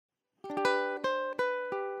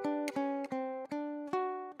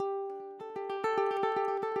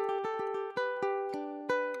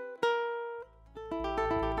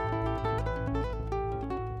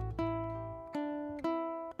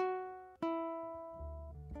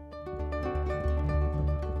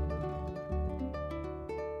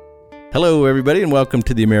Hello, everybody, and welcome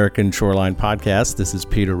to the American Shoreline Podcast. This is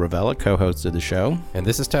Peter Ravella, co-host of the show. And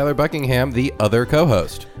this is Tyler Buckingham, the other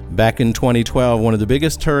co-host. Back in 2012, one of the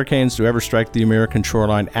biggest hurricanes to ever strike the American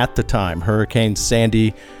shoreline at the time, Hurricane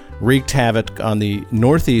Sandy, wreaked havoc on the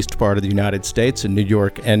northeast part of the United States in New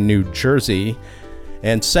York and New Jersey.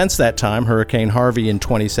 And since that time, Hurricane Harvey in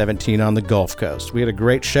 2017 on the Gulf Coast. We had a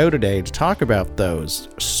great show today to talk about those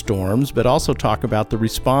storms, but also talk about the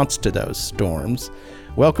response to those storms.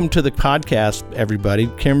 Welcome to the podcast, everybody.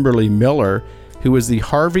 Kimberly Miller, who is the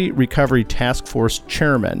Harvey Recovery Task Force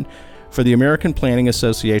Chairman for the American Planning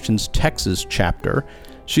Association's Texas chapter.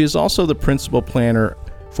 She is also the principal planner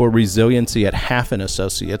for resiliency at Hafen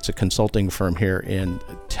Associates, a consulting firm here in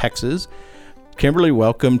Texas. Kimberly,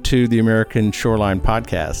 welcome to the American Shoreline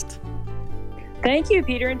Podcast. Thank you,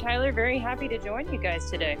 Peter and Tyler. Very happy to join you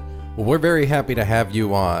guys today. Well, we're very happy to have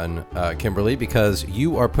you on, Kimberly, because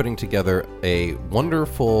you are putting together a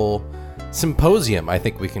wonderful symposium, I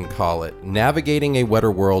think we can call it, Navigating a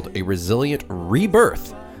Wetter World, a Resilient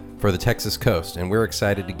Rebirth for the Texas coast. And we're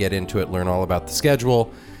excited to get into it, learn all about the schedule,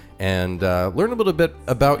 and learn a little bit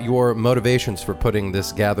about your motivations for putting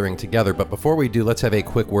this gathering together. But before we do, let's have a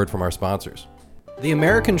quick word from our sponsors. The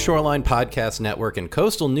American Shoreline Podcast Network and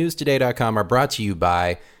CoastalNewsToday.com are brought to you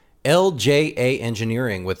by LJA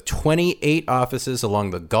Engineering, with 28 offices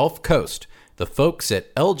along the Gulf Coast. The folks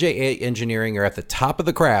at LJA Engineering are at the top of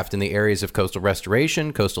the craft in the areas of coastal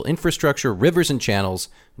restoration, coastal infrastructure, rivers and channels,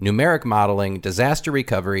 numeric modeling, disaster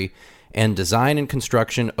recovery, and design and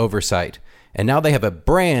construction oversight. And now they have a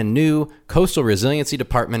brand new coastal resiliency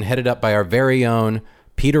department headed up by our very own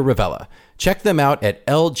Peter Ravella. Check them out at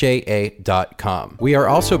lja.com. We are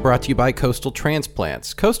also brought to you by Coastal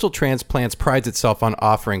Transplants. Coastal Transplants prides itself on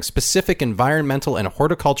offering specific environmental and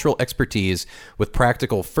horticultural expertise with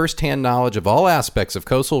practical first-hand knowledge of all aspects of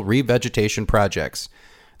coastal revegetation projects.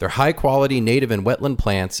 Their high-quality native and wetland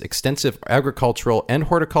plants, extensive agricultural and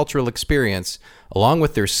horticultural experience, along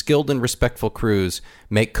with their skilled and respectful crews,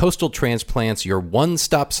 make Coastal Transplants your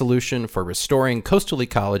one-stop solution for restoring coastal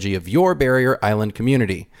ecology of your barrier island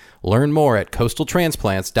community. Learn more at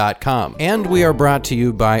coastaltransplants.com. And we are brought to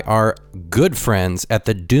you by our good friends at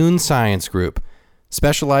the Dune Science Group,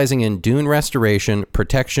 specializing in dune restoration,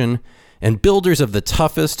 protection, and builders of the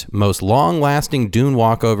toughest, most long-lasting dune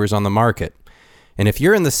walkovers on the market. And if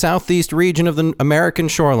you're in the southeast region of the American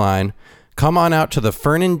shoreline, come on out to the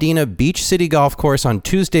Fernandina Beach City Golf Course on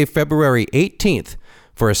Tuesday, February 18th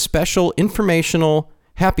for a special informational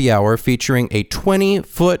happy hour featuring a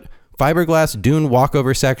 20-foot fiberglass dune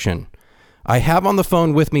walkover section. I have on the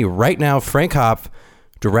phone with me right now Frank Hopf,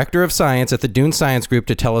 Director of Science at the Dune Science Group,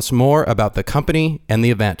 to tell us more about the company and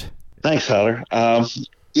the event. Thanks, Tyler.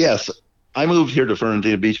 Yes, I moved here to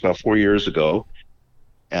Fernandina Beach about 4 years ago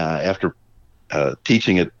after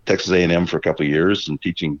teaching at Texas A&M for a couple of years and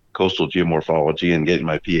teaching coastal geomorphology and getting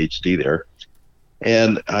my PhD there.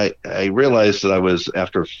 And I realized that I was,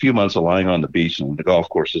 after a few months of lying on the beach and the golf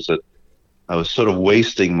courses, that I was sort of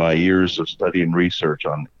wasting my years of study and research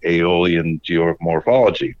on aeolian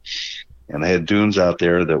geomorphology. And I had dunes out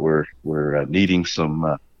there that were needing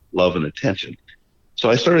some love and attention. So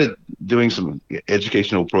I started doing some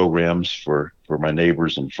educational programs for my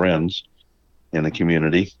neighbors and friends in the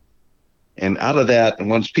community. And out of that, and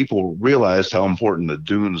once people realized how important the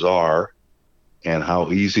dunes are and how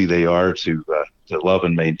easy they are to love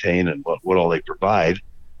and maintain and what all they provide,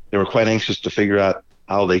 they were quite anxious to figure out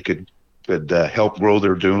how they could help grow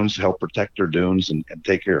their dunes, help protect their dunes, and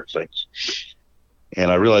take care of things. And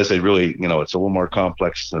I realized they really, it's a little more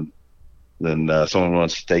complex than someone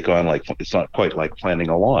wants to take on. Like, it's not quite like planting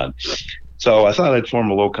a lawn. So I thought I'd form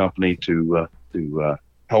a little company to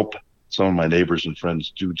help some of my neighbors and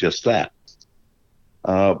friends do just that.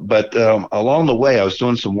 But along the way, I was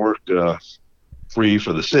doing some work free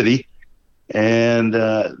for the city, and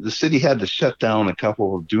the city had to shut down a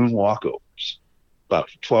couple of dune walkovers, about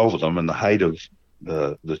 12 of them, in the height of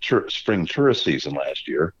the spring tourist season last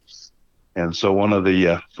year. And so one of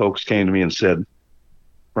the folks came to me and said,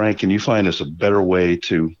 "Frank, can you find us a better way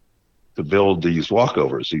to build these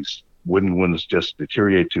walkovers? These wooden ones just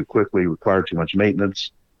deteriorate too quickly, require too much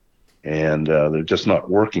maintenance, and they're just not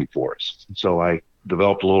working for us." So I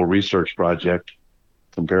developed a little research project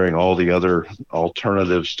comparing all the other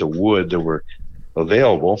alternatives to wood that were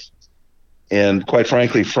available. And quite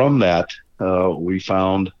frankly, from that, we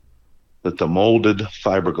found that the molded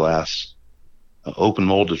fiberglass, open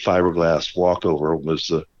molded fiberglass walkover was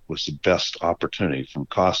the best opportunity from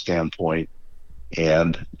cost standpoint,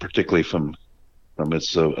 and particularly from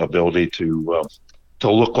its ability to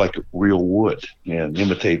look like real wood and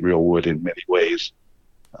imitate real wood in many ways,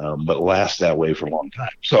 but last that way for a long time.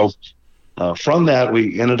 So From that,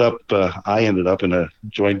 I ended up in a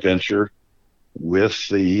joint venture with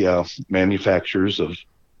the manufacturers of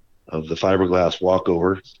the fiberglass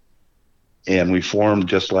walkover. And we formed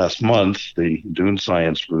just last month the Dune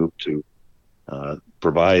Science Group to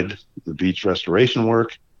provide the beach restoration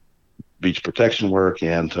work, beach protection work,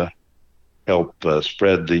 and to help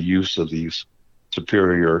spread the use of these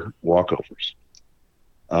superior walkovers.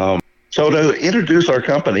 So to introduce our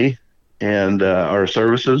company and our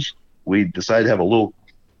services, we decided to have a little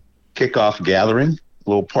kickoff gathering, a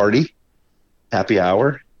little party, happy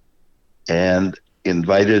hour, and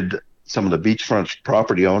invited some of the beachfront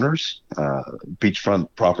property owners, beachfront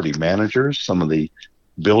property managers, some of the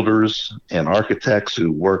builders and architects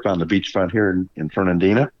who work on the beachfront here in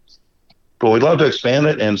Fernandina. But we'd love to expand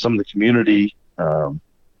it, and some of the community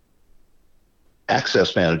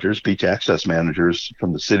access managers, beach access managers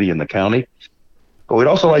from the city and the county. But we'd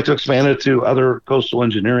also like to expand it to other coastal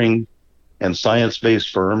engineering and science-based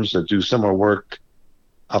firms that do similar work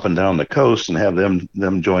up and down the coast, and have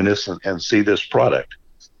them join us and see this product.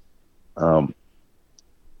 Of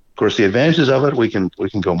course, the advantages of it, we can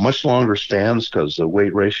go much longer spans because the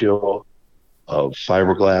weight ratio of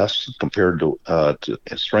fiberglass compared to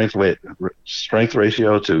strength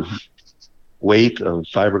ratio to weight of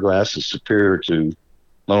fiberglass is superior to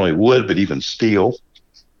not only wood but even steel.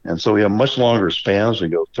 And so we have much longer spans. We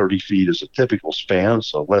go 30 feet as a typical span,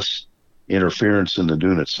 so less interference in the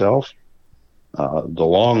dune itself. The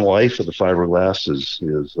long life of the fiberglass is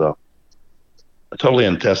totally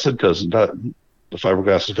untested because the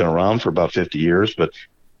fiberglass has been around for about 50 years, but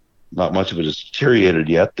not much of it has deteriorated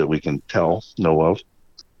yet that we can know of.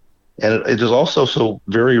 And it is also so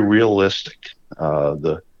very realistic.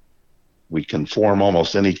 We can form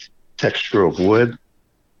almost any texture of wood,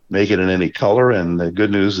 make it in any color, and the good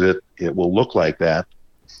news is it will look like that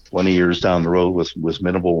 20 years down the road with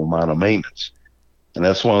minimal amount of maintenance. And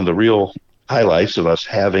that's one of the real highlights of us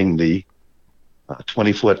having the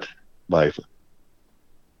 20-foot by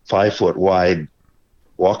 5-foot wide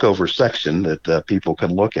walkover section that people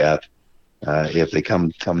can look at if they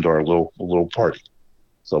come to our little party.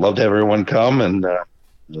 So I'd love to have everyone come and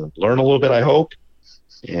learn a little bit, I hope,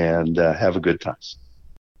 and have a good time.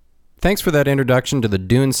 Thanks for that introduction to the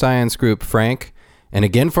Dune Science Group, Frank. And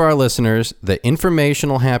again, for our listeners, the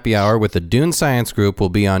informational happy hour with the Dune Science Group will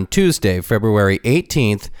be on Tuesday, February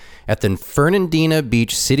 18th at the Fernandina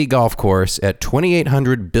Beach City Golf Course at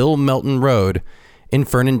 2800 Bill Melton Road in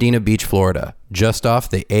Fernandina Beach, Florida, just off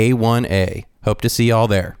the A1A. Hope to see y'all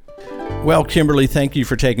there. Well, Kimberly, thank you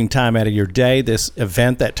for taking time out of your day. This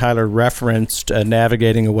event that Tyler referenced,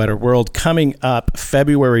 Navigating a Wetter World, coming up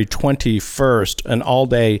February 21st, an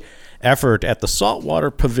all-day effort at the Saltwater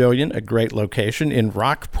Pavilion, a great location in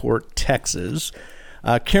Rockport, Texas.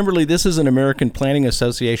 Kimberly, this is an American Planning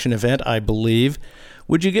Association event, I believe.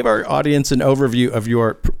 Would you give our audience an overview of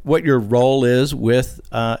what your role is with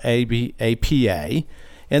APA,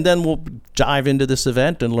 and then we'll dive into this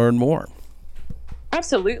event and learn more.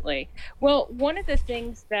 Absolutely. Well, one of the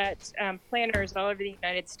things that planners all over the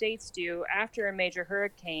United States do after a major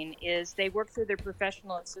hurricane is they work through their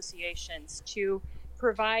professional associations to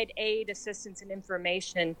provide aid, assistance, and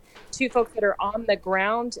information to folks that are on the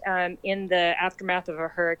ground in the aftermath of a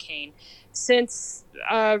hurricane. Since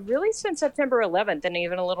September 11th, and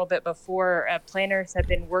even a little bit before, planners have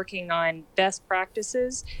been working on best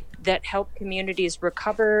practices that help communities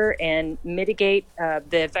recover and mitigate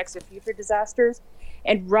the effects of future disasters.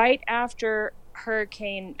 And right after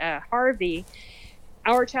Hurricane Harvey,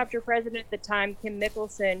 our chapter president at the time, Kim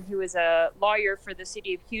Mickelson, who is a lawyer for the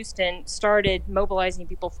city of Houston, started mobilizing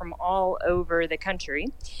people from all over the country.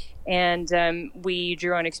 And we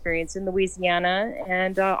drew on experience in Louisiana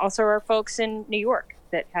and also our folks in New York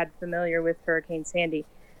that had familiar with Hurricane Sandy.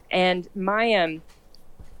 And my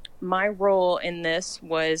role in this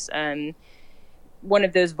was one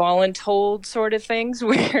of those voluntold sort of things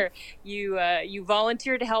where you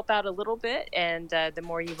volunteer to help out a little bit, and the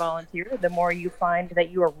more you volunteer, the more you find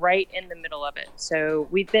that you are right in the middle of it. So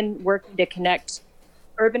we've been working to connect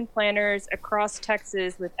urban planners across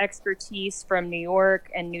Texas with expertise from New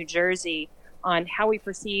York and New Jersey on how we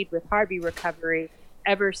proceed with Harvey recovery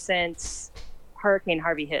ever since Hurricane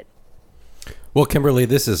Harvey hit. Well, Kimberly,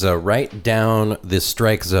 this is right down the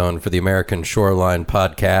strike zone for the American Shoreline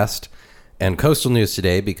podcast and Coastal News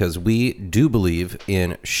Today, because we do believe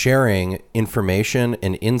in sharing information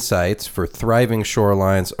and insights for thriving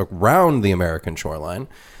shorelines around the American shoreline.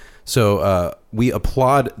 So we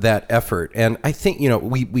applaud that effort. And I think,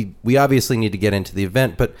 we obviously need to get into the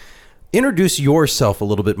event, but introduce yourself a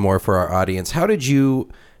little bit more for our audience. How did you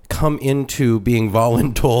come into being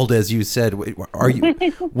voluntold, as you said? Are you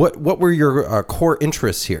what were your core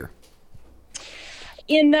interests here?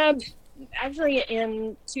 Actually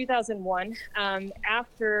in 2001,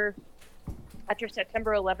 after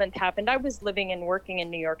September 11th happened, I was living and working in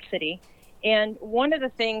New York City. And one of the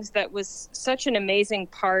things that was such an amazing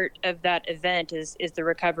part of that event is the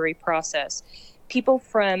recovery process. People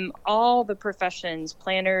from all the professions,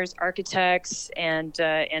 planners, architects, and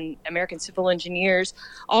American civil engineers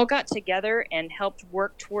all got together and helped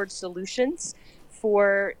work towards solutions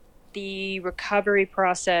for the recovery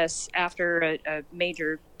process after a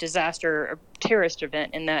major disaster, a terrorist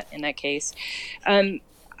event in that case.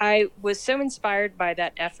 I was so inspired by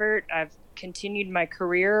that effort. I've continued my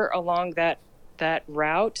career along that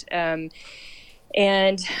route,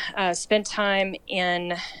 and spent time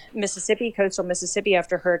in Mississippi, coastal Mississippi,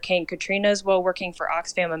 after Hurricane Katrina, as well, working for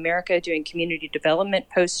Oxfam America, doing community development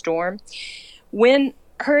post-storm. When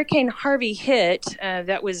Hurricane Harvey hit,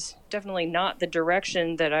 that was definitely not the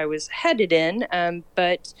direction that I was headed in,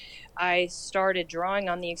 but I started drawing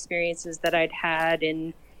on the experiences that I'd had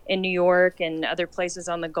in New York and other places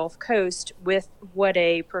on the Gulf Coast with what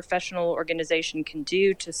a professional organization can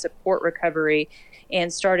do to support recovery,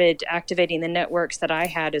 and started activating the networks that I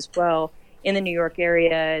had as well in the New York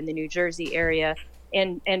area and the New Jersey area,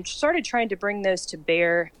 and started trying to bring those to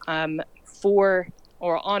bear for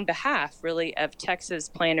or on behalf, really, of Texas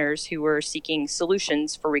planners who were seeking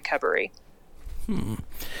solutions for recovery.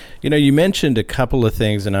 You know, you mentioned a couple of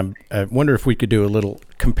things, and I wonder if we could do a little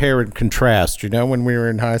compare and contrast. You know, when we were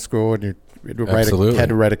in high school and you had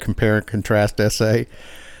to write a compare and contrast essay.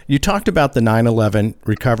 You talked about the 9/11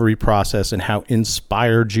 recovery process and how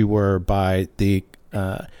inspired you were by the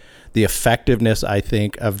effectiveness, I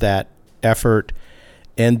think, of that effort.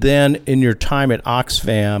 And then in your time at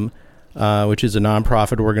Oxfam, which is a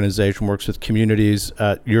nonprofit organization, works with communities,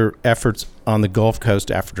 your efforts on the Gulf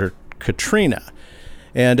Coast after Katrina.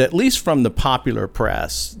 And at least from the popular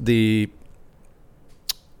press, the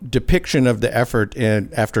depiction of the effort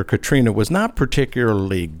after Katrina was not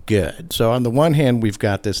particularly good. So on the one hand, we've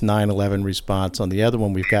got this 9/11 response. On the other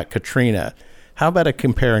one, we've got Katrina. How about a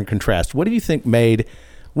compare and contrast? What do you think made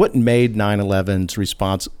 9/11's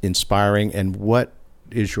response inspiring, and what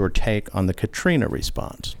is your take on the Katrina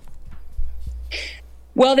response?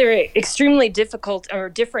 Well, they're extremely difficult or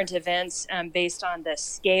different events based on the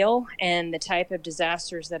scale and the type of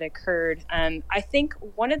disasters that occurred. I think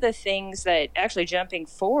one of the things that, actually jumping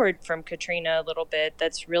forward from Katrina a little bit,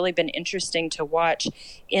 that's really been interesting to watch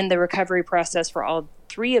in the recovery process for all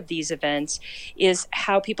three of these events is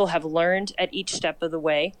how people have learned at each step of the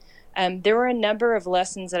way. There were a number of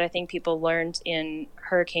lessons that I think people learned in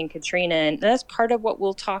Hurricane Katrina, and that's part of what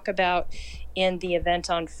we'll talk about in the event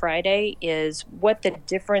on Friday, is what the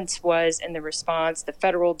difference was in the response, the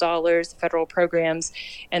federal dollars, the federal programs,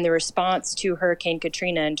 and the response to Hurricane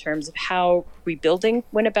Katrina in terms of how rebuilding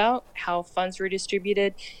went about, how funds were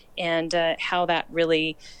distributed, and how that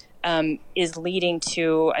really is leading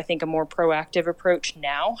to, I think, a more proactive approach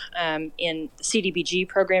now in CDBG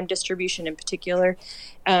program distribution in particular.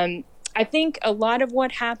 I think a lot of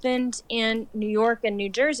what happened in New York and New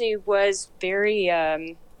Jersey was very,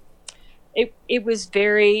 it was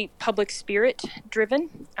very public spirit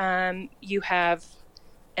driven. You have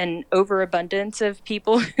an overabundance of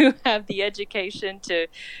people who have the education to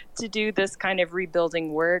do this kind of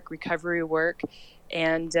rebuilding work, recovery work.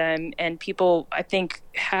 And people, I think,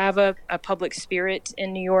 have a public spirit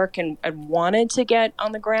in New York and wanted to get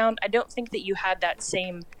on the ground. I don't think that you had that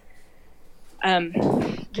same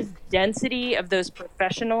just density of those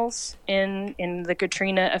professionals in the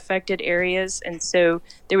Katrina affected areas. And so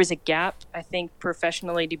there was a gap, I think,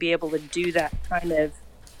 professionally to be able to do that kind of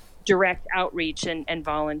direct outreach and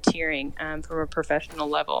volunteering from a professional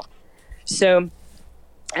level. So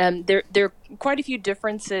there are quite a few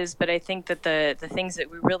differences, but I think that the things that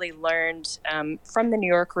we really learned from the New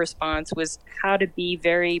York response was how to be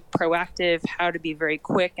very proactive, how to be very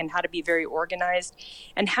quick, and how to be very organized,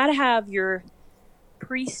 and how to have your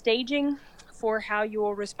pre-staging for how you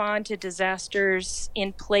will respond to disasters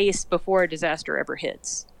in place before a disaster ever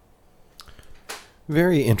hits.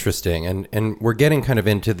 Very interesting. And we're getting kind of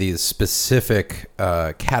into these specific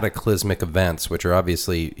cataclysmic events, which are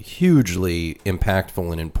obviously hugely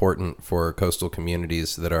impactful and important for coastal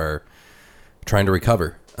communities that are trying to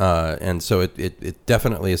recover. And so it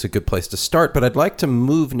definitely is a good place to start. But I'd like to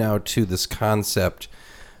move now to this concept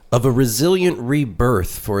of a resilient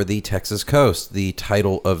rebirth for the Texas coast, the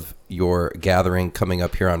title of your gathering coming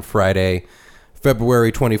up here on Friday,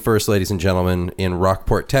 February 21st, ladies and gentlemen, in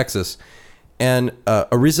Rockport, Texas. And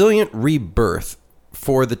a resilient rebirth,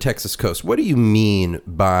 for the Texas coast. What do you mean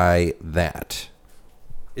by that?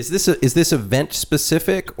 Is this event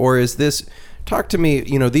specific, or is this? Talk to me.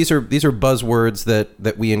 You know, these are buzzwords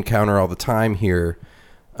that we encounter all the time here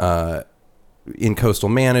in coastal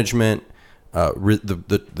management.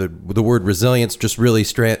 The word resilience just really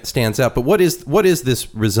stands out. But what is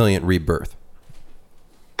this resilient rebirth?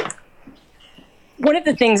 One of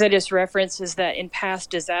the things I just referenced is that in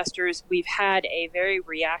past disasters, we've had a very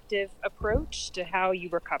reactive approach to how you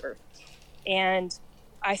recover. And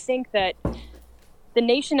I think that the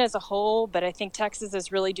nation as a whole, but I think Texas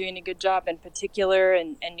is really doing a good job in particular,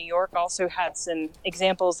 and New York also had some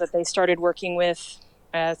examples that they started working with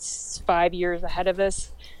 5 years ahead of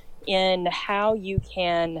us in how you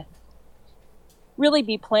can really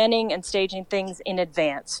be planning and staging things in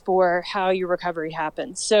advance for how your recovery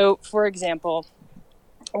happens. So, for example,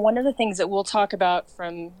 one of the things that we'll talk about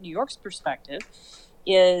from New York's perspective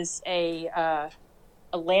is a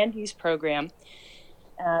land use program,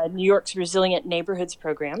 New York's Resilient Neighborhoods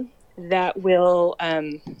program, that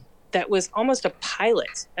was almost a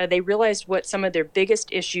pilot. They realized what some of their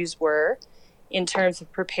biggest issues were in terms of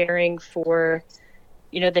preparing for,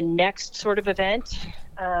 the next sort of event,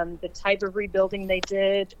 the type of rebuilding they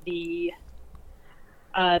did, the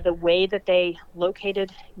way that they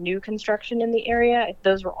located new construction in the area.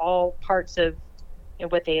 Those were all parts of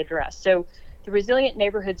what they addressed. So the Resilient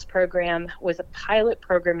Neighborhoods program was a pilot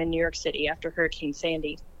program in New York City after Hurricane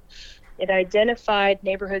Sandy. It identified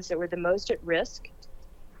neighborhoods that were the most at risk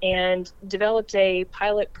and developed a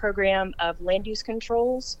pilot program of land use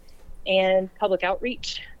controls and public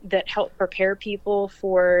outreach that helped prepare people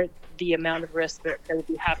for the amount of risk that would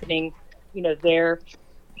be happening, there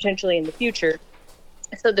potentially in the future,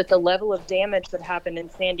 so that the level of damage that happened in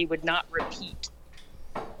Sandy would not repeat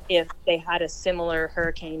if they had a similar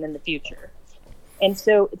hurricane in the future. And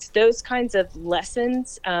so it's those kinds of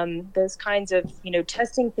lessons, those kinds of,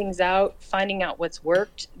 testing things out, finding out what's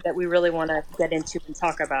worked, that we really want to get into and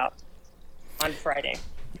talk about on Friday.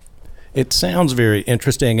 It sounds very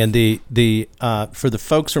interesting, and the for the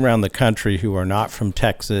folks around the country who are not from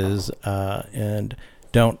Texas and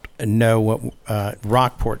don't know what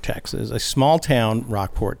Rockport, Texas, a small town,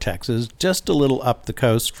 Rockport, Texas, just a little up the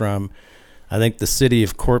coast from, I think, the city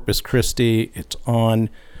of Corpus Christi. It's on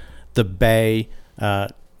the bay.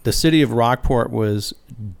 The city of Rockport was,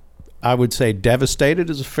 I would say, devastated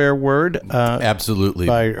is a fair word. Absolutely.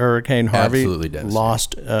 By Hurricane Harvey. Absolutely devastated.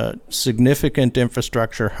 Lost significant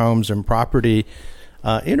infrastructure, homes, and property.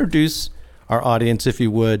 Introduce our audience, if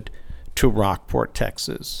you would, to Rockport,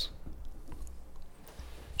 Texas.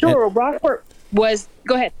 Sure. Rockport was,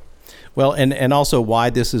 go ahead. Well, and also why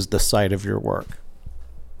this is the site of your work.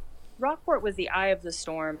 Rockport was the eye of the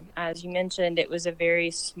storm. As you mentioned, it was a very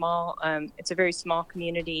small, it's a very small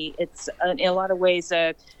community. It's in a lot of ways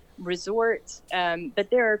a resort, but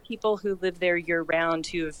there are people who live there year round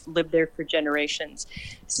who have lived there for generations.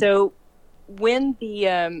 So when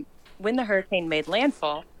the hurricane made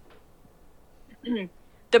landfall,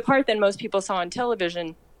 the part that most people saw on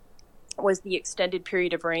television was the extended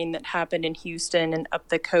period of rain that happened in Houston and up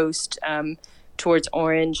the coast towards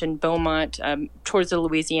Orange and Beaumont, towards the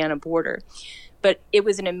Louisiana border. But it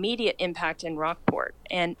was an immediate impact in Rockport,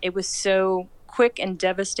 and it was so quick and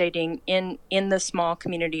devastating in the small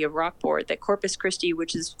community of Rockport that Corpus Christi,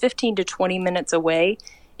 which is 15 to 20 minutes away,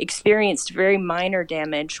 experienced very minor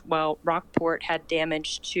damage, while Rockport had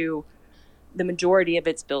damage to the majority of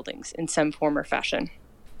its buildings in some form or fashion.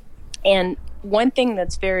 And one thing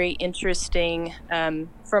that's very interesting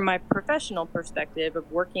from my professional perspective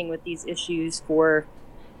of working with these issues for,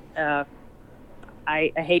 I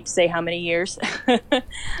hate to say how many years.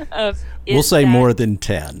 We'll say more than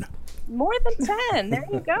 10. More than 10. There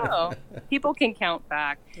you go. People can count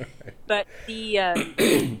back. But the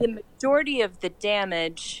majority of the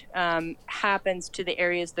damage happens to the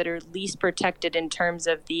areas that are least protected in terms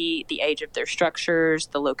of the age of their structures,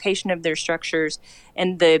 the location of their structures,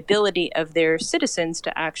 and the ability of their citizens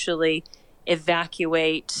to actually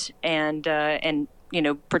evacuate and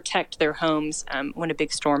protect their homes when a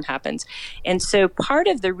big storm happens. And so part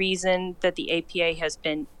of the reason that the APA has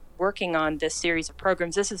been working on this series of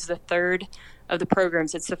programs, this is the third of the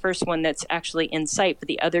programs. It's the first one that's actually in sight, but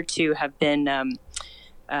the other two have been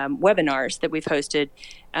webinars that we've hosted.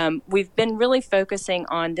 We've been really focusing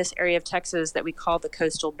on this area of Texas that we call the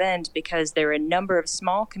Coastal Bend, because there are a number of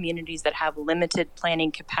small communities that have limited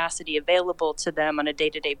planning capacity available to them on a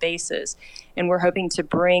day-to-day basis. And we're hoping to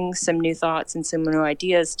bring some new thoughts and some new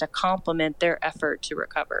ideas to complement their effort to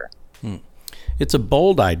recover. It's a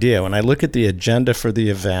bold idea. When I look at the agenda for the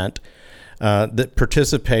event, The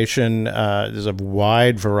participation is a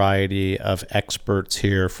wide variety of experts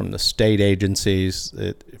here from the state agencies,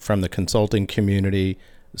 from the consulting community,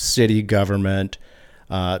 city government,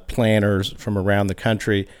 planners from around the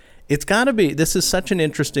country. It's got to be, this is such an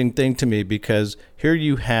interesting thing to me because here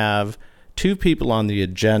you have two people on the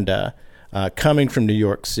agenda coming from New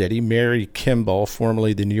York City, Mary Kimball,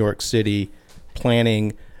 formerly the New York City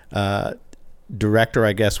planning director,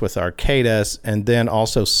 I guess, with Arcadis, and then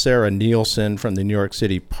also Sarah Nielsen from the New York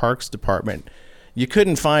City Parks Department. You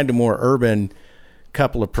couldn't find a more urban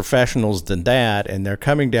couple of professionals than that, and they're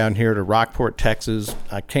coming down here to Rockport, Texas.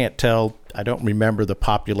 I can't tell, I don't remember the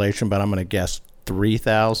population, but I'm going to guess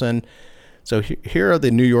 3,000. So here are the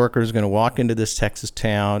New Yorkers going to walk into this Texas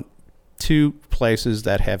town, two places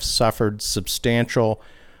that have suffered substantial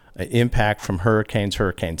impact from hurricanes,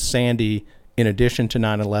 Hurricane Sandy, in addition to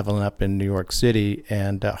 9/11 up in New York City,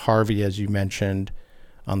 and Harvey, as you mentioned,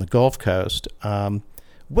 on the Gulf Coast.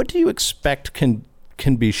 What do you expect can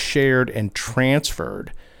be shared and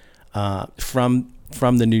transferred from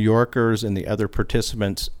the New Yorkers and the other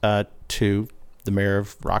participants to the mayor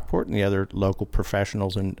of Rockport and the other local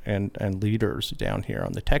professionals and leaders down here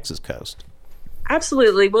on the Texas coast?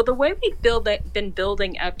 Absolutely. Well, the way we've been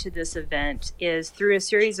building up to this event is through a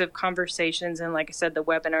series of conversations and, like I said, the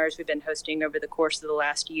webinars we've been hosting over the course of the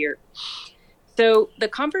last year. So the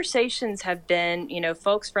conversations have been,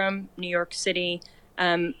 folks from New York City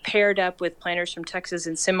paired up with planners from Texas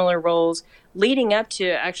in similar roles, leading up to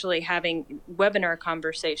actually having webinar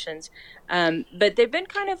conversations. But they've been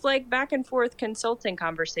kind of like back and forth consulting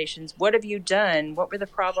conversations. What have you done? What were the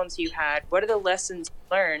problems you had? What are the lessons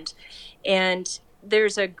you learned? And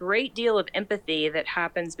there's a great deal of empathy that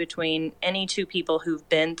happens between any two people who've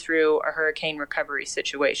been through a hurricane recovery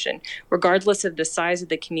situation. Regardless of the size of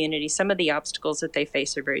the community, some of the obstacles that they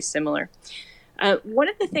face are very similar. One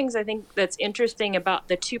of the things I think that's interesting about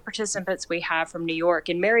the two participants we have from New York,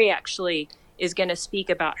 and Mary actually is going to speak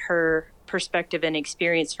about her perspective and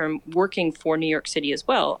experience from working for New York City as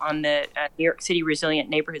well on the New York City Resilient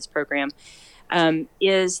Neighborhoods Program,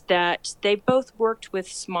 is that they both worked with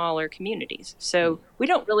smaller communities. So we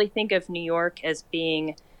don't really think of New York as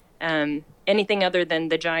being anything other than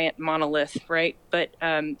the giant monolith, right? But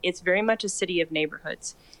it's very much a city of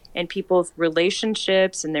neighborhoods. And people's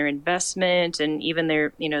relationships and their investment and even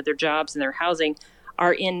their jobs and their housing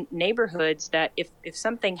are in neighborhoods that if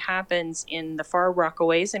something happens in the Far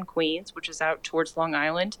Rockaways in Queens, which is out towards Long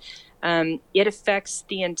Island, it affects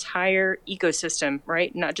the entire ecosystem,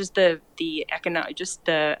 right? Not just the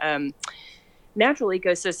natural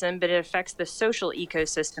ecosystem, but it affects the social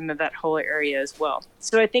ecosystem of that whole area as well.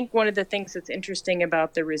 So I think one of the things that's interesting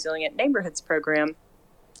about the Resilient Neighborhoods program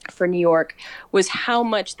for New York was how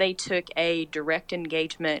much they took a direct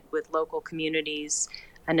engagement with local communities,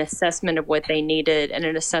 an assessment of what they needed, and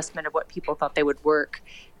an assessment of what people thought they would work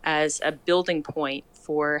as a building point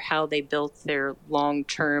for how they built their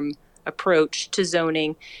long-term approach to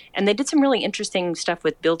zoning. And they did some really interesting stuff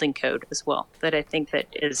with building code as well that I think that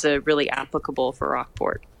is really applicable for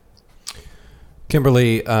Rockport.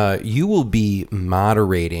 Kimberly, you will be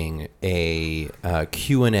moderating a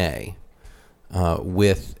Q&A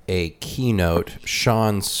with a keynote,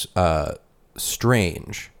 Sean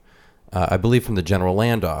Strange, I believe from the General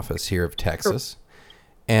Land Office here of Texas.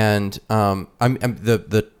 And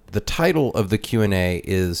the title of the Q&A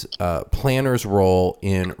is Planners' Role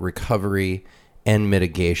in Recovery and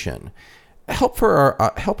Mitigation. Help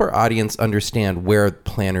our audience understand where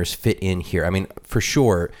planners fit in here. I mean, for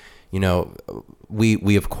sure,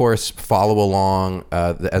 we of course follow along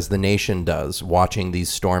as the nation does, watching these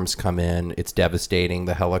storms come in. It's devastating.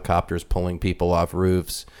 The helicopters pulling people off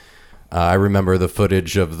roofs. I remember the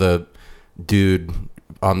footage of the dude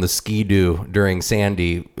on the Ski-Doo during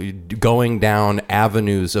Sandy going down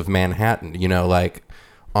avenues of Manhattan, like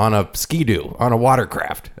on a Ski-Doo, on a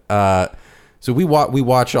watercraft. So we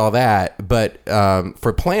watch all that, but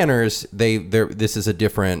for planners, this is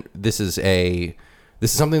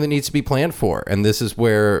something that needs to be planned for, and this is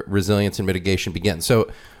where resilience and mitigation begins.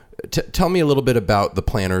 So tell me a little bit about the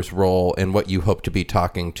planner's role and what you hope to be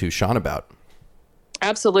talking to Sean about.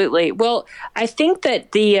 Absolutely. Well, I think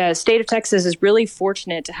that the state of Texas is really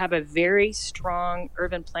fortunate to have a very strong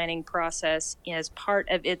urban planning process as part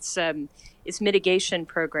of its mitigation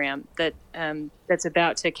program that's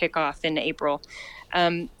about to kick off in April.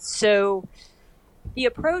 So the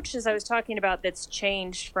approach, as I was talking about, that's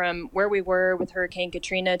changed from where we were with Hurricane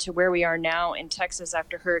Katrina to where we are now in Texas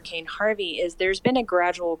after Hurricane Harvey is there's been a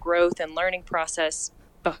gradual growth and learning process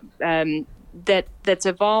that's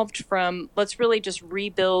evolved from let's really just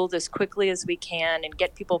rebuild as quickly as we can and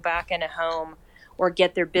get people back in a home or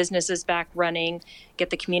get their businesses back running,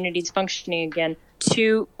 get the communities functioning again,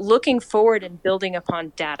 to looking forward and building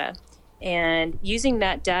upon data and using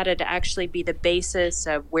that data to actually be the basis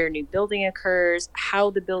of where new building occurs,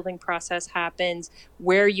 how the building process happens,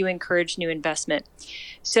 where you encourage new investment.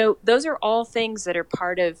 So those are all things that are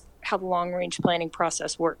part of how the long-range planning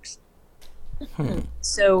process works.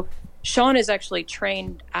 So Sean is actually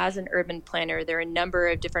trained as an urban planner. There are a number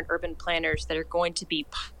of different urban planners that are going to be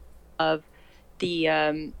part of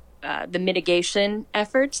the mitigation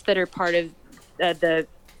efforts that are part of the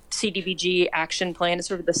CDBG action plan. Is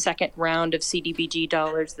sort of the second round of CDBG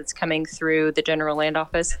dollars that's coming through the General Land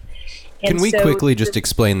Office. And Can we quickly just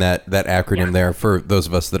explain that acronym there for those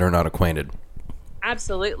of us that are not acquainted?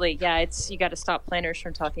 Absolutely. Yeah, you got to stop planners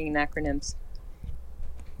from talking in acronyms.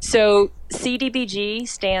 So CDBG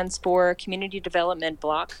stands for Community Development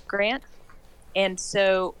Block Grant. And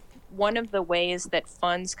so one of the ways that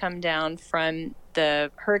funds come down from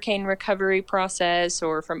the hurricane recovery process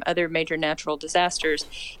or from other major natural disasters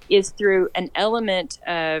is through an element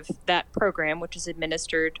of that program, which is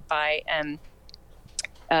administered by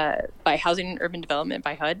Housing and Urban Development,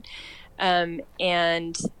 by HUD. And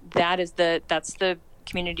that's the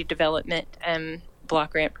Community Development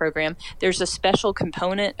Block Grant Program. There's a special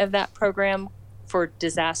component of that program for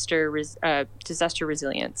disaster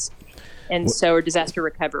resilience, or disaster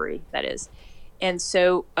recovery, that is. And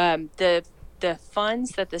so the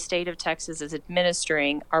funds that the state of Texas is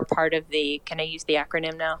administering are part of can I use the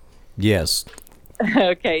acronym now? Yes.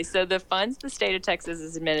 Okay, so the funds the state of Texas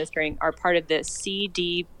is administering are part of the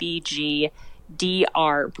CDBG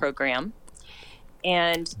DR program.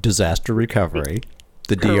 And disaster recovery,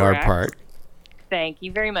 the correct. DR part. Thank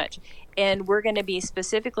you very much. And we're going to be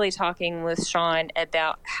specifically talking with Sean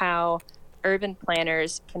about how urban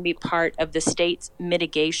planners can be part of the state's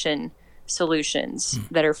mitigation solutions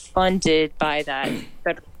that are funded by that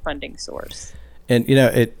federal funding source. And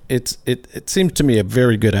it seems to me a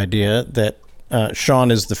very good idea that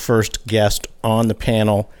Sean is the first guest on the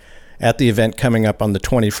panel at the event coming up on the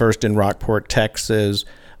 21st in Rockport, Texas,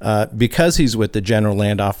 because he's with the General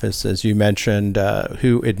Land Office, as you mentioned,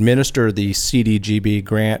 who administer the CDBG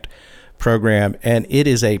grant program, and it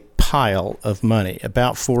is a pile of money.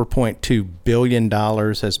 About $4.2 billion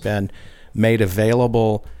has been made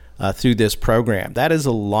available through this program. That is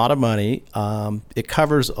a lot of money. It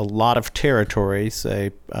covers a lot of territory,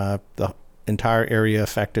 say the entire area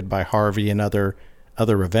affected by Harvey and other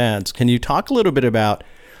events. Can you talk a little bit about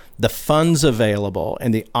the funds available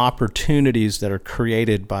and the opportunities that are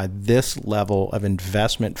created by this level of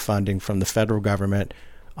investment funding from the federal government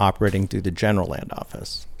operating through the General Land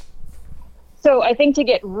Office? So I think to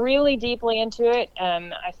get really deeply into it,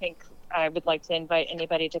 I think I would like to invite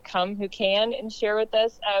anybody to come who can and share with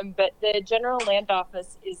us. But the General Land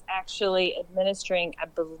Office is actually administering, I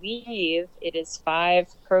believe it is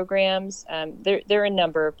 5 programs. There are a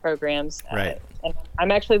number of programs. Right. And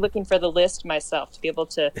I'm actually looking for the list myself to be able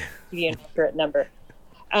to give you an accurate number.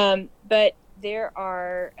 But there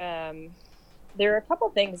are a couple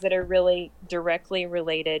things that are really directly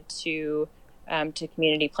related to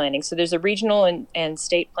community planning. So there's a regional and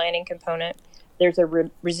state planning component. There's a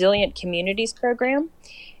resilient communities program,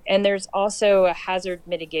 and there's also a hazard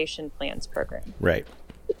mitigation plans program. Right.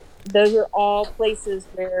 Those are all places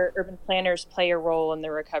where urban planners play a role in the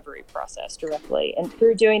recovery process directly. And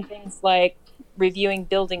through doing things like reviewing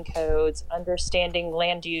building codes, understanding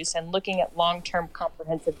land use, and looking at long-term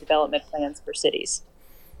comprehensive development plans for cities.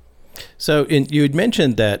 So you had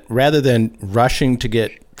mentioned that rather than rushing to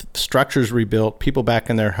get structures rebuilt, people back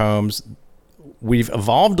in their homes, we've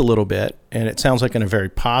evolved a little bit, and it sounds like in a very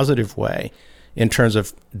positive way in terms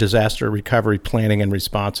of disaster recovery planning and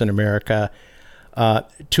response in America,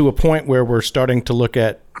 to a point where we're starting to look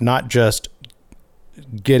at not just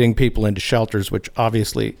getting people into shelters, which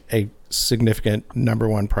obviously a significant number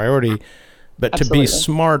one priority, but Absolutely. To be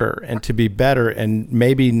smarter and to be better and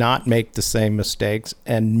maybe not make the same mistakes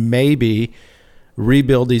and maybe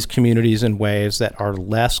rebuild these communities in ways that are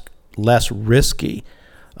less risky.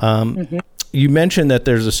 You mentioned that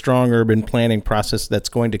there's a strong urban planning process that's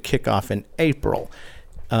going to kick off in April.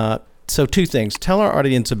 So 2 things. Tell our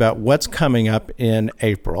audience about what's coming up in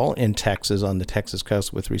April in Texas, on the Texas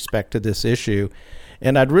coast, with respect to this issue.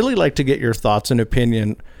 And I'd really like to get your thoughts and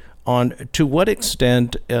opinion on to what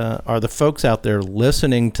extent are the folks out there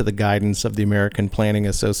listening to the guidance of the American Planning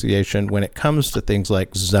Association when it comes to things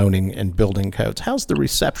like zoning and building codes. How's the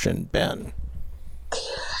reception been?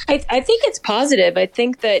 I think it's positive. I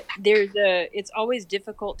think that it's always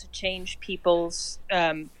difficult to change people's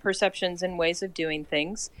perceptions and ways of doing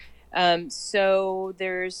things. So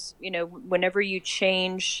there's, whenever you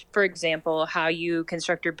change, for example, how you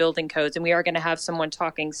construct your building codes, and we are going to have someone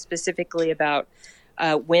talking specifically about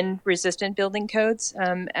wind-resistant building codes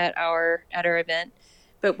at our event.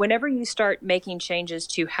 But whenever you start making changes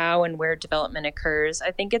to how and where development occurs,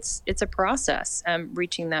 I think it's a process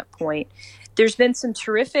reaching that point. There's been some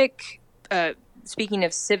terrific, speaking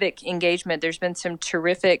of civic engagement, there's been some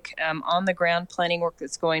terrific on-the-ground planning work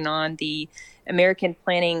that's going on. The American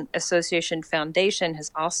Planning Association Foundation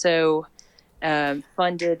has also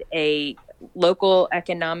funded a local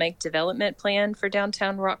economic development plan for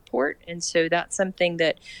downtown Rockport. And so that's something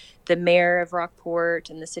that the mayor of Rockport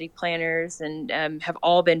and the city planners and have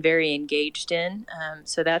all been very engaged in.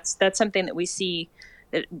 So that's something that we see,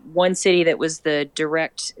 that one city that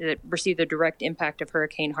received the direct impact of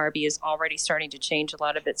Hurricane Harvey is already starting to change a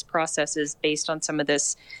lot of its processes based on some of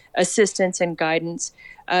this assistance and guidance.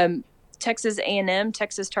 Texas A&M,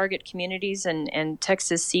 Texas Target Communities, and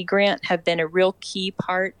Texas Sea Grant have been a real key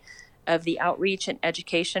part of the outreach and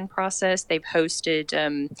education process. They've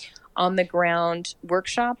hosted on-the-ground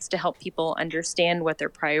workshops to help people understand what their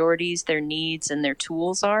priorities, their needs, and their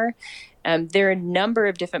tools are. There are a number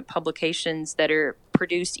of different publications that are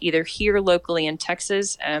produced either here locally in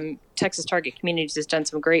Texas. Texas Target Communities has done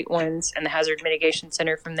some great ones, and the Hazard Mitigation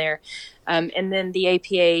Center from there. And then the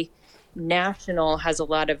APA National has a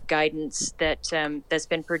lot of guidance that's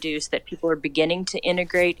been produced that people are beginning to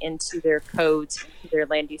integrate into their codes, into their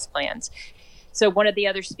land use plans. So one of the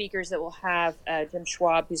other speakers that we'll have, Jim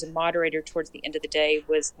Schwab, who's a moderator towards the end of the day,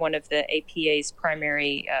 was one of the APA's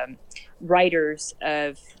primary writers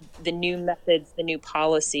of the new methods, the new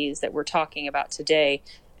policies that we're talking about today,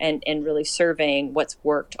 and really surveying what's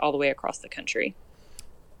worked all the way across the country.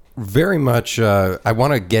 Very much. I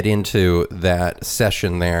want to get into that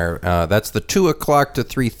session there. That's the 2 o'clock to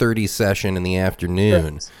 3:30 session in the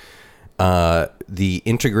afternoon. The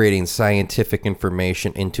integrating scientific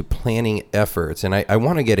information into planning efforts. And I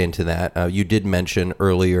want to get into that. You did mention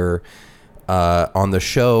earlier on the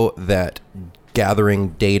show that gathering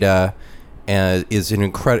data is an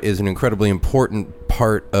incredibly important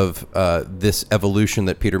part of this evolution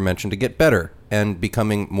that Peter mentioned to get better and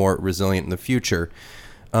becoming more resilient in the future.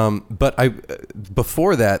 But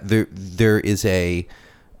before that, there is a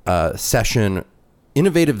session,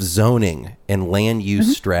 Innovative Zoning and Land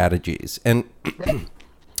Use Strategies. And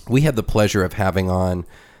we had the pleasure of having on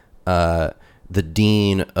the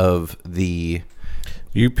dean of the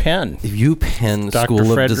UPenn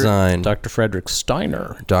School of Design, Dr. Frederick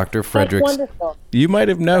Steiner. Dr. Frederick. That's wonderful. You might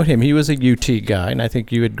have known him. He was a UT guy, and I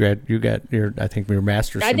think you got your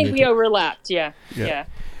master's. I think we overlapped. Yeah.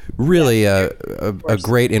 Really a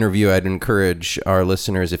great interview. I'd encourage our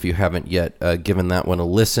listeners, if you haven't yet given that one a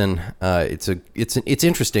listen. It's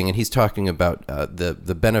interesting, and he's talking about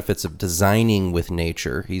the benefits of designing with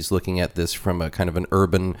nature. He's looking at this from a kind of an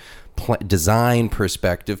urban design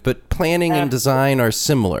perspective, but planning and design are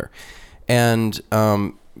similar. And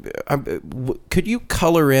could you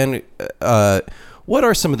color in what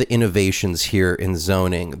are some of the innovations here in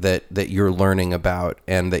zoning that you're learning about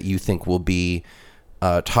and that you think will be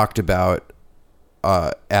talked about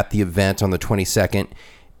at the event on the 22nd,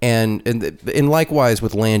 and likewise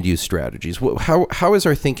with land use strategies? How is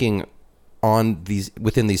our thinking on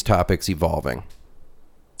within these topics evolving?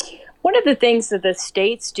 One of the things that the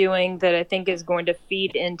state's doing that I think is going to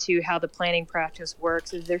feed into how the planning practice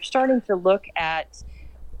works is they're starting to look at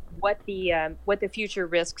what the future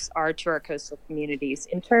risks are to our coastal communities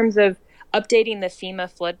in terms of updating the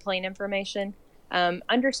FEMA floodplain information,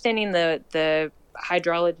 understanding the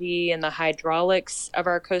hydrology and the hydraulics of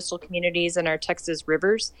our coastal communities and our Texas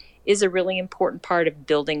rivers is a really important part of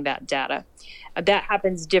building that data. That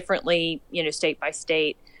happens differently, state by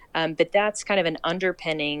state, but that's kind of an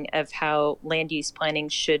underpinning of how land use planning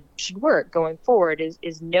should work going forward.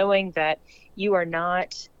 Is knowing that you are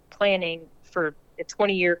not planning for a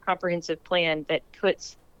 20-year comprehensive plan that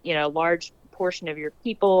puts a large portion of your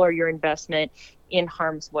people or your investment in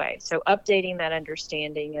harm's way. So updating that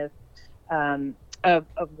understanding of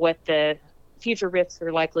what the future risks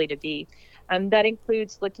are likely to be. That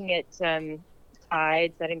includes looking at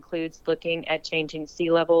tides, that includes looking at changing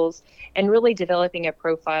sea levels, and really developing a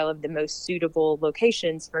profile of the most suitable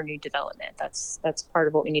locations for new development. That's part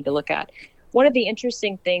of what we need to look at. One of the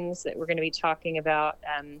interesting things that we're going to be talking about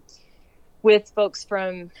with folks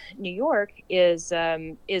from New York is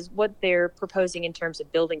what they're proposing in terms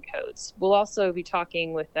of building codes. We'll also be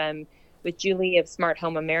talking with Julie of Smart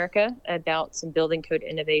Home America about some building code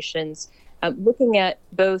innovations, looking at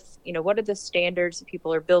both, what are the standards that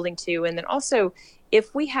people are building to, and then also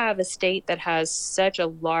if we have a state that has such a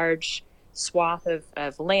large swath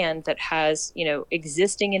of land that has,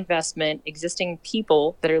 existing investment, existing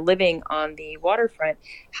people that are living on the waterfront,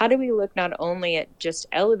 how do we look not only at just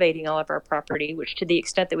elevating all of our property, which to the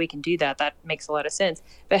extent that we can do that, that makes a lot of sense,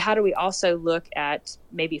 but how do we also look at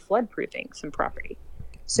maybe flood proofing some property?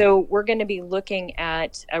 So we're going to be looking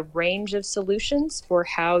at a range of solutions for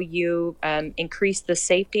how you increase the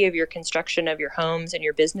safety of your construction of your homes and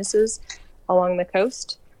your businesses along the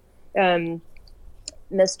coast. Mr.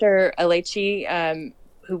 Alechi,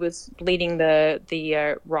 who was leading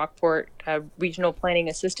the Rockport Regional Planning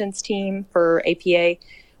Assistance Team for APA,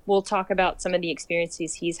 will talk about some of the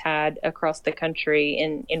experiences he's had across the country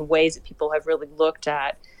in ways that people have really looked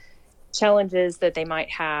at challenges that they might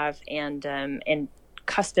have and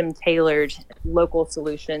custom tailored local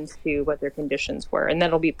solutions to what their conditions were. And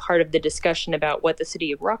that'll be part of the discussion about what the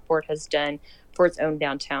city of Rockport has done for its own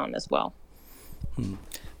downtown as well.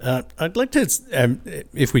 I'd like to,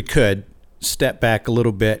 if we could, step back a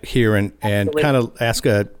little bit here and kind of ask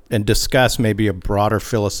and discuss maybe a broader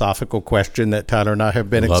philosophical question that Tyler and I have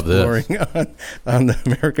been exploring on the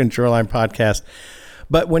American Shoreline podcast.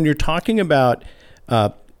 But when you're talking about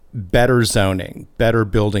better zoning, better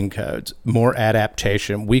building codes, more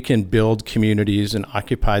adaptation, we can build communities and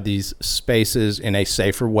occupy these spaces in a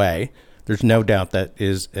safer way. There's no doubt that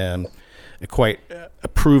is a quite a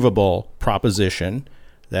provable proposition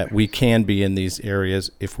that we can be in these areas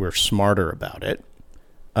if we're smarter about it,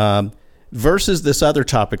 versus this other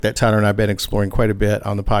topic that Tyler and I have been exploring quite a bit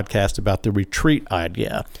on the podcast about the retreat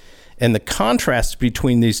idea and the contrast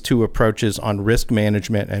between these two approaches on risk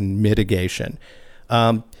management and mitigation.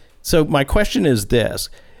 So my question is this: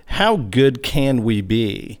 how good can we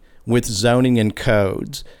be with zoning and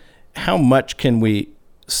codes? How much can we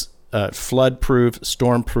flood-proof,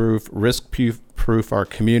 storm-proof, risk-proof our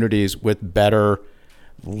communities with better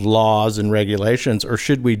laws and regulations, or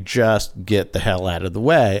should we just get the hell out of the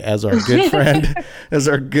way, as our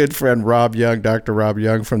good friend Rob Young, Dr. Rob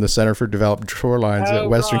Young from the Center for Developed Shorelines at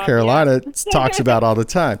Western Carolina talks about all the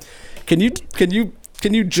time? Can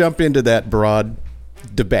you jump into that broad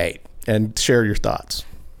debate and share your thoughts?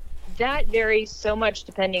 That varies so much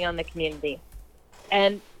depending on the community,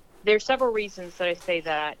 and there's several reasons that I say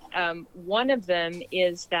that. One of them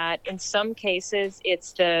is that in some cases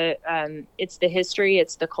it's the history,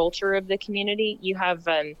 it's the culture of the community. You have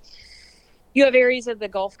areas of the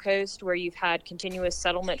Gulf Coast where you've had continuous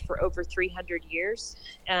settlement for over 300 years.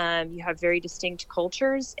 You have very distinct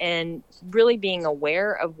cultures, and really being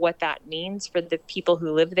aware of what that means for the people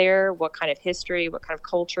who live there, what kind of history, what kind of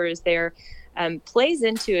culture is there, plays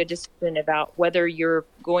into a decision about whether you're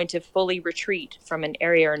going to fully retreat from an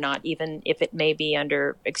area or not, even if it may be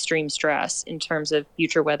under extreme stress in terms of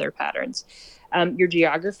future weather patterns. Your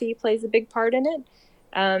geography plays a big part in it.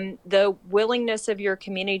 The willingness of your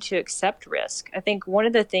community to accept risk. I think one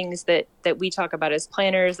of the things that we talk about as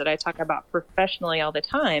planners, that I talk about professionally all the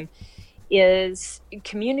time, is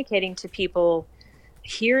communicating to people,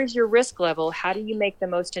 here's your risk level. How do you make the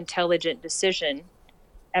most intelligent decision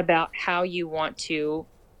about how you want to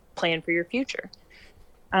plan for your future?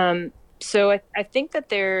 So I think that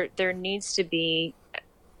there needs to be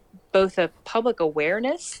both a public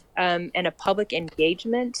awareness and a public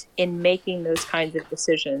engagement in making those kinds of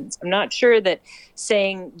decisions. I'm not sure that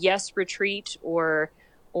saying yes, retreat, or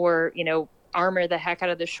armor the heck out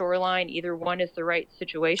of the shoreline, either one is the right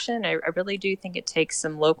situation. I really do think it takes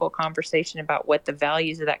some local conversation about what the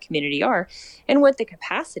values of that community are and what the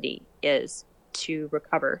capacity is to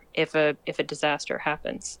recover if a disaster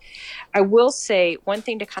happens. I will say one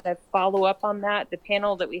thing to kind of follow up on that: the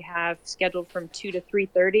panel that we have scheduled from 2 to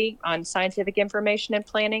 3:30 on scientific information and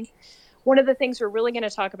planning. One of the things we're really going to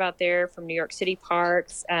talk about there, from New York City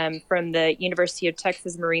Parks, from the University of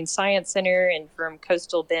Texas Marine Science Center, and from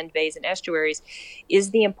Coastal Bend Bays and Estuaries,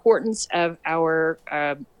 is the importance of our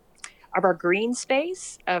green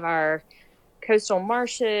space, of our coastal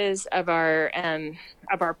marshes, of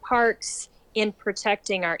our parks, in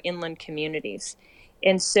protecting our inland communities.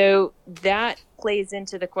 And so that plays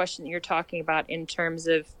into the question that you're talking about in terms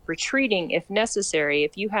of retreating if necessary.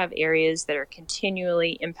 If you have areas that are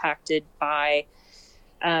continually impacted by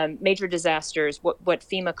major disasters, what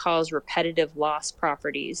FEMA calls repetitive loss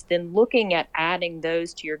properties, then looking at adding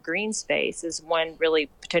those to your green space is one really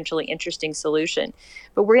potentially interesting solution.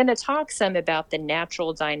 But we're going to talk some about the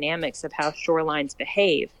natural dynamics of how shorelines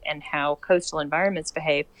behave and how coastal environments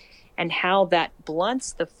behave, and how that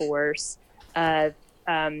blunts the force of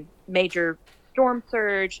major storm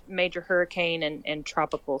surge, major hurricane, and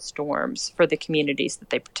tropical storms for the communities that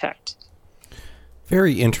they protect.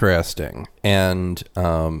 Very interesting. And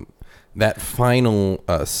that final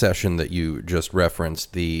session that you just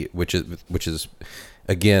referenced, which is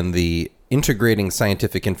again the integrating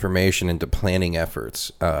scientific information into planning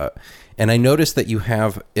efforts. And I noticed that you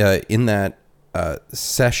have in that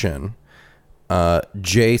session,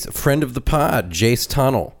 Jace, friend of the pod, Jace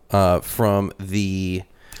Tunnel, from the.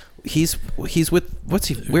 He's with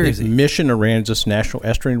where is he? Mission Aransas National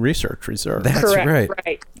Estuarine Research Reserve. That's Correct,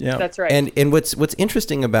 right. Yeah, that's right. And what's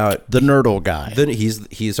interesting about the Nurdle guy.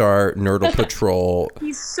 He's our Nurdle Patrol.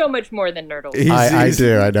 He's so much more than Nurdle.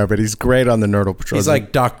 I know, but he's great on the Nurdle Patrol. He's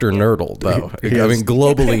like Dr. Nurdle, though. He I is. mean,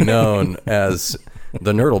 globally known as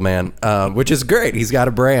the Nurdle Man, which is great. He's got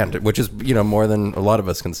a brand, which is more than a lot of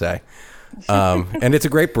us can say. And it's a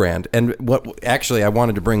great brand. And I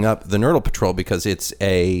wanted to bring up the Nurdle Patrol because it's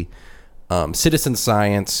a citizen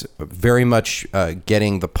science, very much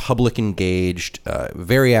getting the public engaged,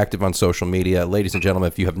 very active on social media. Ladies and gentlemen,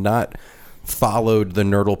 if you have not followed the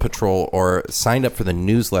Nurdle Patrol or signed up for the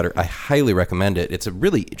newsletter, I highly recommend it. It's a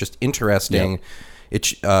really just interesting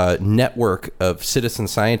network of citizen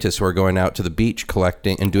scientists who are going out to the beach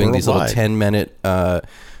collecting and doing these little 10-minute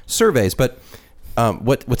surveys. But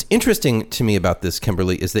what's interesting to me about this,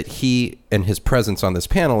 Kimberly, is that he and his presence on this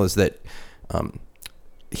panel is that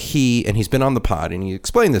he's been on the pod and he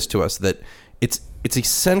explained this to us, that it's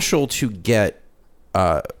essential to get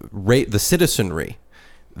the citizenry,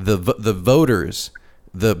 the voters,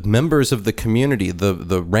 the members of the community,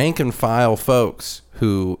 the rank and file folks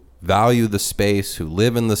who value the space, who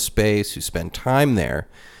live in the space, who spend time there,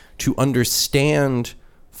 to understand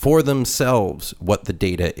for themselves what the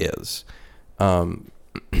data is.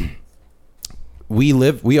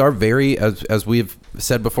 We are very, as we've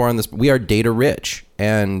said before on this, we are data rich,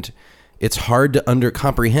 and it's hard to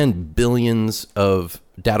comprehend billions of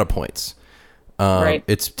data points. Right.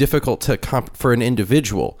 It's difficult for an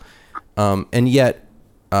individual, and yet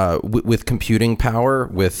with computing power,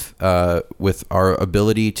 with our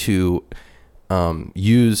ability to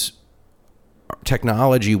use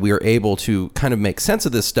technology, we are able to kind of make sense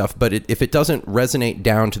of this stuff. But if it doesn't resonate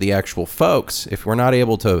down to the actual folks, if we're not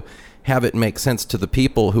able to have it make sense to the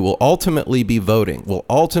people who will ultimately be voting, will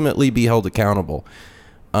ultimately be held accountable,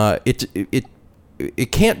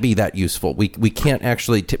 it can't be that useful. We can't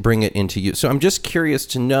actually bring it into use. So I'm just curious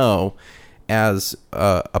to know, as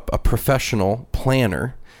a professional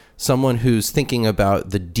planner, someone who's thinking about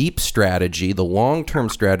the deep strategy, the long-term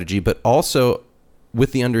strategy, but also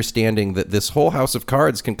with the understanding that this whole house of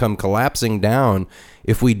cards can come collapsing down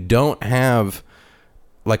if we don't have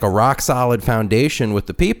like a rock solid foundation with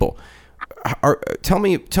the people. Tell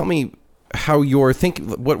me how you're thinking.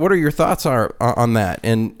 What are your thoughts on that?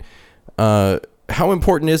 And how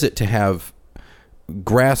important is it to have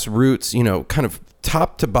grassroots, kind of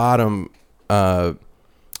top to bottom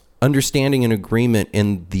understanding and agreement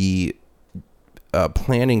in the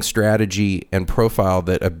planning strategy and profile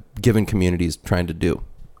that a given community is trying to do?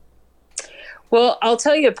 Well, I'll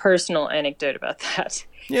tell you a personal anecdote about that.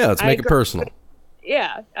 Yeah, let's make it personal.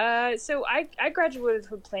 Yeah. So I graduated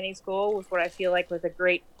from planning school with what I feel like was a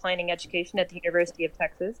great planning education at the University of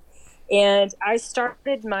Texas. And I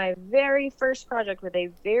started my very first project with a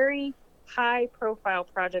very high profile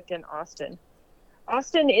project in Austin.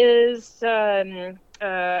 Austin is a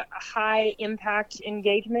high impact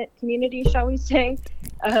engagement community, shall we say.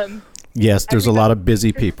 Yes, there's a lot of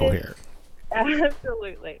busy people here.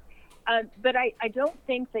 Absolutely. But I don't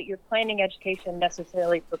think that your planning education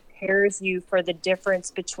necessarily prepares you for the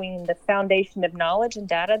difference between the foundation of knowledge and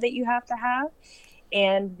data that you have to have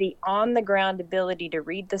and the on-the-ground ability to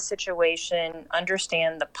read the situation,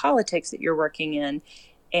 understand the politics that you're working in,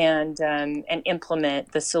 and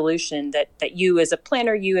implement the solution that you as a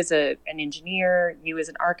planner, you as an engineer, you as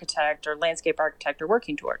an architect or landscape architect are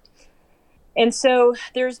working toward. And so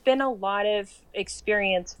there's been a lot of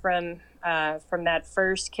experience from that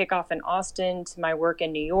first kickoff in Austin to my work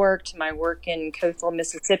in New York to my work in coastal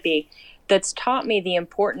Mississippi that's taught me the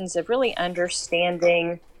importance of really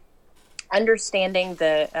understanding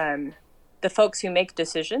the folks who make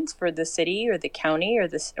decisions for the city or the county or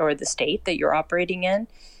the state that you're operating in,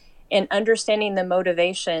 and understanding the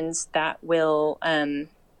motivations that will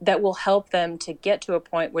help them to get to a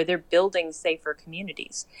point where they're building safer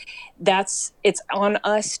communities. It's on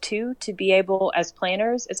us too to be able, as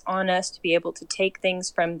planners, it's on us to be able to take things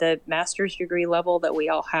from the master's degree level that we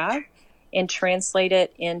all have and translate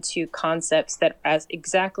it into concepts that, as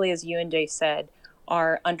exactly as you and Jay said,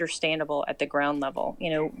 are understandable at the ground level.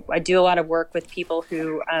 I do a lot of work with people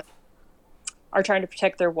who are trying to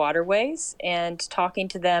protect their waterways and talking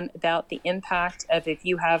to them about the impact of if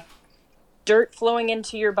you have dirt flowing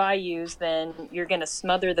into your bayous, then you're going to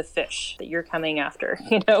smother the fish that you're coming after,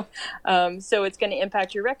 so it's going to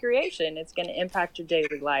impact your recreation. It's going to impact your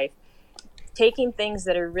daily life. Taking things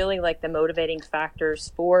that are really like the motivating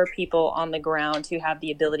factors for people on the ground who have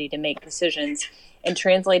the ability to make decisions and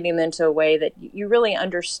translating them into a way that you really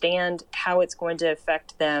understand how it's going to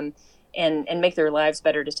affect them and make their lives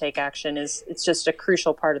better to take action it's just a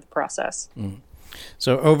crucial part of the process.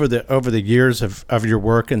 So over the years of your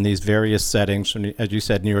work in these various settings, from, as you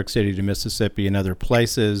said, New York City to Mississippi and other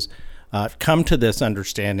places, I've come to this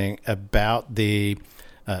understanding about the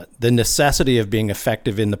necessity of being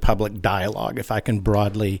effective in the public dialogue, if I can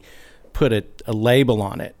broadly put a label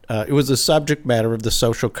on it. It was a subject matter of the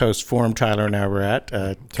Social Coast Forum Tyler and I were at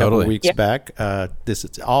a couple of weeks back. This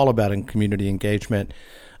is all about community engagement.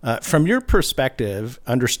 From your perspective,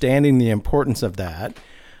 understanding the importance of that,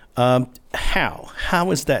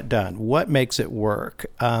 how is that done? What makes it work?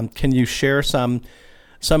 Can you share some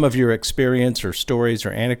of your experience or stories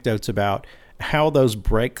or anecdotes about how those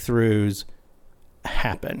breakthroughs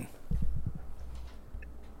happen?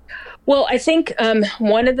 Well, I think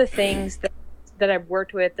one of the things that I've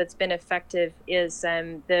worked with that's been effective is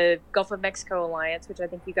the Gulf of Mexico Alliance, which I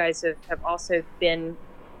think you guys have also been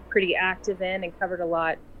pretty active in and covered a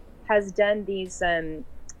lot, has done these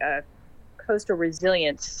coastal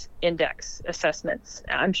resilience index assessments.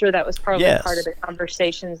 I'm sure that was probably part of the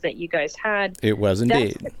conversations that you guys had. It was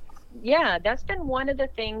indeed. That's been one of the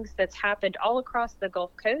things that's happened all across the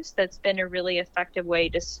Gulf Coast. That's been a really effective way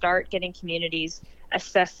to start getting communities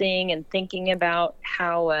assessing and thinking about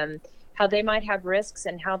how they might have risks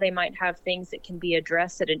and how they might have things that can be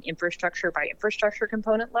addressed at an infrastructure by infrastructure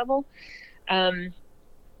component level.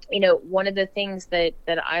 One of the things that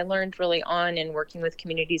I learned early on in working with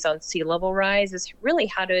communities on sea level rise is really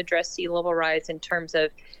how to address sea level rise in terms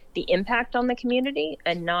of the impact on the community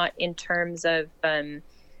and not in terms of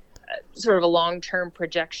sort of a long-term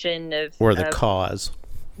projection of cause.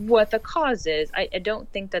 What the cause is. I don't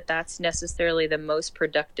think that that's necessarily the most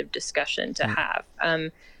productive discussion to have.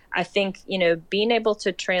 I think, being able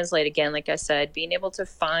to translate, again, like I said, being able to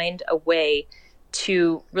find a way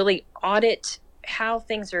to really audit how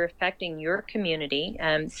things are affecting your community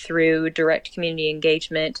through direct community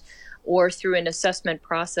engagement or through an assessment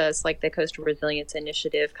process like the Coastal Resilience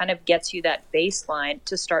Initiative kind of gets you that baseline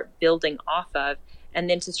to start building off of and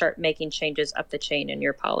then to start making changes up the chain in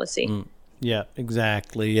your policy. Yeah,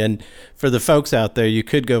 exactly. And for the folks out there, you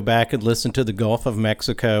could go back and listen to the Gulf of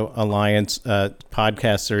Mexico Alliance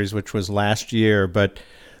podcast series, which was last year. But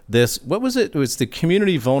what was it? It was the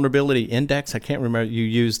Community Vulnerability Index. I can't remember. You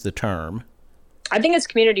used the term. I think it's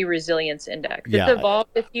Community Resilience Index. It's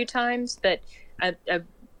evolved a few times, but a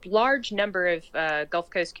large number of Gulf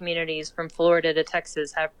Coast communities from Florida to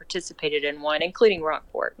Texas have participated in one, including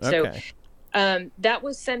Rockport. Okay. So that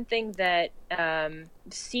was something that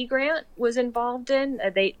Sea Grant was involved in.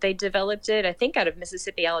 They developed it, I think, out of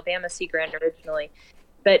Mississippi, Alabama, Sea Grant originally.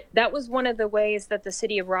 But that was one of the ways that the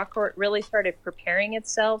city of Rockport really started preparing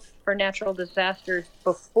itself for natural disasters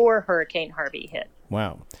before Hurricane Harvey hit.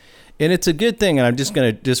 Wow. And it's a good thing, and I'm just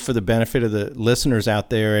going to, just for the benefit of the listeners out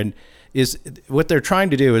there, and is what they're trying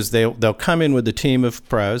to do is they'll come in with a team of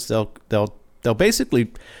pros. They'll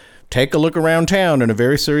basically take a look around town in a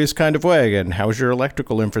very serious kind of way. And how's your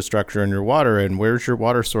electrical infrastructure and your water, and where's your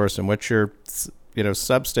water source, and what's your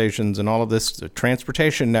substations and all of this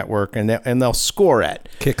transportation network, and they'll score it.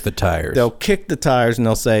 Kick the tires. They'll kick the tires, and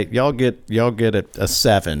they'll say, y'all get a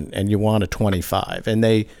 7, and you want a 25, and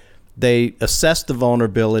they assess the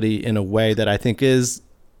vulnerability in a way that I think is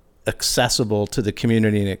accessible to the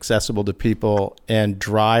community and accessible to people and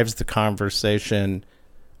drives the conversation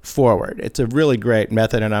forward. It's a really great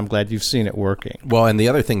method, and I'm glad you've seen it working. Well, and the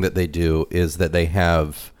other thing that they do is that they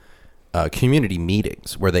have community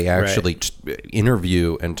meetings where they actually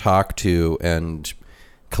interview and talk to and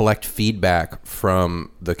collect feedback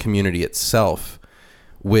from the community itself,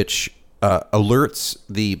 which alerts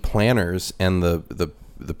the planners and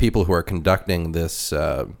the people who are conducting this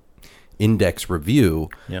index review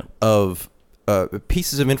of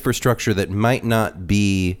pieces of infrastructure that might not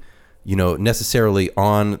be, necessarily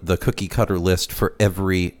on the cookie cutter list for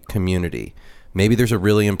every community. Maybe there's a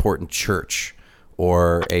really important church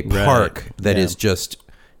or a park that is just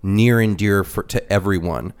near and dear to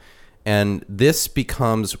everyone. And this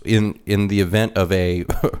becomes, in the event of a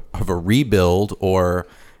rebuild, or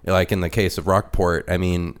like in the case of Rockport, I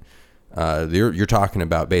mean, you're talking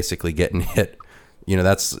about basically getting hit.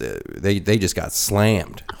 That's they just got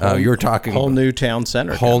slammed. You're talking whole new town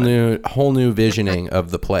center, whole new visioning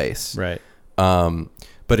of the place. Right.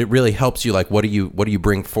 But it really helps you. Like, what do you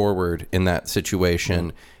bring forward in that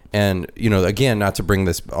situation? And, you know, again, not to bring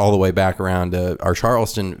this all the way back around to our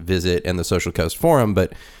Charleston visit and the Social Coast Forum,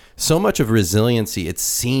 but so much of resiliency, it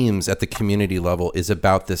seems, at the community level is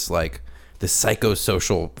about this, like, the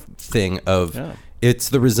psychosocial thing of it's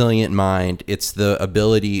the resilient mind. It's the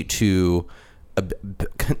ability to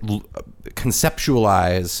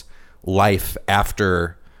conceptualize life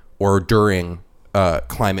after or during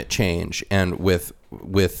climate change. And with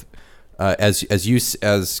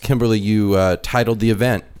as Kimberly, you titled the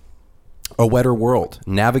event, A Wetter World,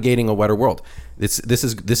 Navigating a Wetter World. This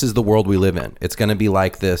is the world we live in. It's going to be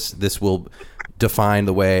like this. This will define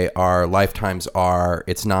the way our lifetimes are.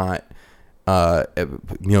 It's not,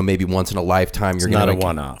 maybe once in a lifetime. It's not a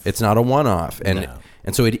one-off. It's not a one-off,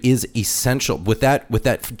 and so it is essential. With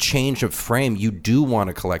that change of frame, you do want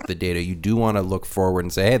to collect the data. You do want to look forward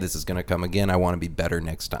and say, "Hey, this is going to come again. I want to be better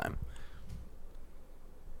next time."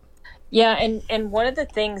 Yeah, and one of the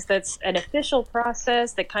things that's an official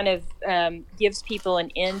process that kind of gives people an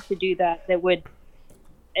in to do that would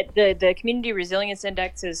the Community Resilience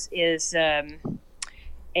Index is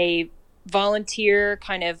a volunteer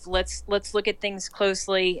kind of let's look at things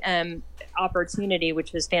closely opportunity,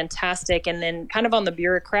 which was fantastic. And then kind of on the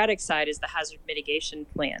bureaucratic side is the hazard mitigation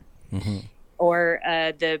plan or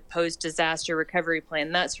the post-disaster recovery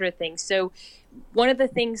plan, that sort of thing. So one of the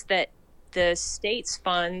things that the state's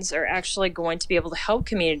funds are actually going to be able to help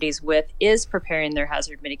communities with is preparing their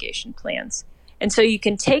hazard mitigation plans. And so you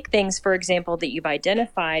can take things, for example, that you've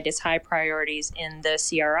identified as high priorities in the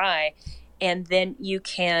CRI, and then you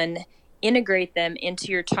can integrate them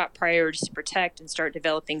into your top priorities to protect and start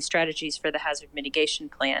developing strategies for the hazard mitigation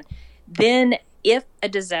plan. Then if a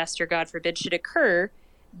disaster, God forbid, should occur,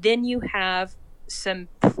 then you have some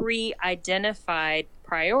pre-identified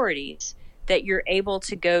priorities that you're able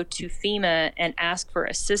to go to FEMA and ask for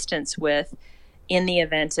assistance with in the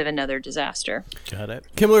event of another disaster. Got it.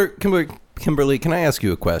 Kimberly, can I ask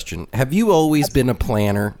you a question? Have you always been a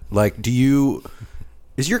planner? Like,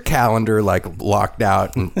 is your calendar like locked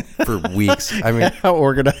out for weeks? I mean, how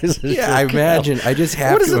organized is I imagine. I just have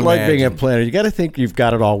to What is it imagine. like being a planner? You got to think you've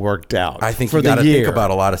got it all worked out. I think for you got to the year. think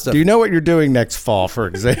about a lot of stuff. Do you know what you're doing next fall, for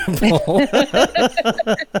example? Well,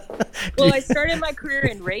 I started my career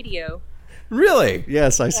in radio. Really?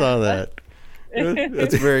 Yes, I saw that.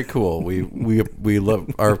 That's very cool. We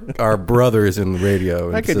love our brothers in the radio.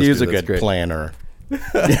 And I could sisters. use a That's good great. planner.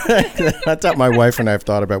 That's what my wife and I have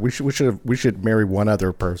thought about. We should marry one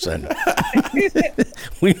other person.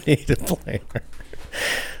 We need a planner.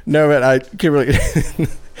 No, but Kimberly,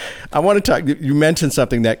 I want to talk. You mentioned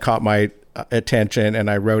something that caught my attention, and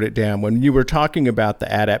I wrote it down when you were talking about the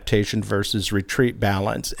adaptation versus retreat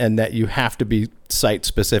balance, and that you have to be site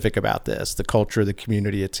specific about this: the culture, the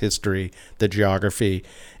community, its history, the geography,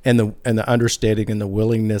 and the understanding and the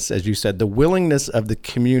willingness, as you said, the willingness of the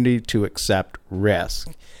community to accept risk.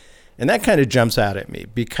 And that kind of jumps out at me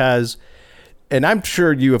because, and I'm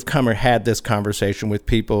sure you have come or had this conversation with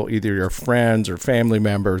people, either your friends or family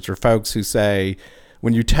members or folks who say,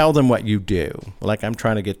 when you tell them what you do, like I'm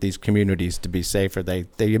trying to get these communities to be safer, they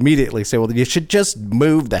immediately say, well, you should just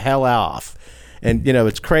move the hell off. And,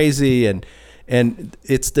 it's crazy. And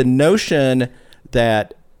it's the notion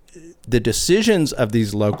that the decisions of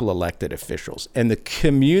these local elected officials and the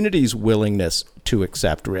community's willingness to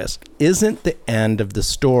accept risk isn't the end of the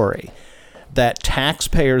story. That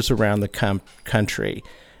taxpayers around the country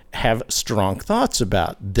have strong thoughts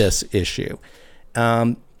about this issue.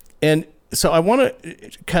 And so I want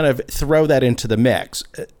to kind of throw that into the mix.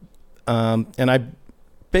 And I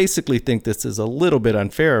basically think this is a little bit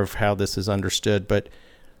unfair of how this is understood, but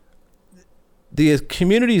the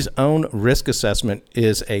community's own risk assessment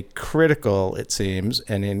is a critical, it seems,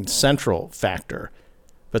 and a central factor.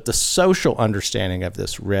 But the social understanding of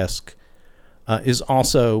this risk is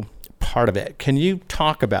also part of it. Can you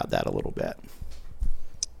talk about that a little bit?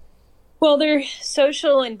 Well, there are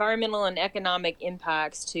social, environmental, and economic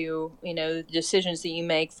impacts to, the decisions that you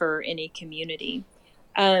make for any community.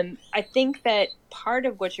 I think that part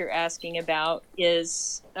of what you're asking about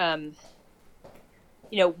is,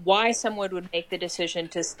 why someone would make the decision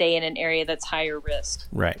to stay in an area that's higher risk.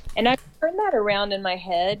 Right. And I've turned that around in my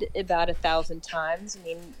head about 1,000 times. I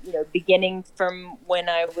mean, beginning from when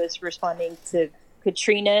I was responding to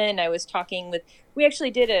Katrina, and I was talking we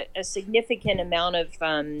actually did a significant amount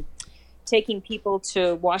of taking people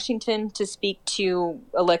to Washington to speak to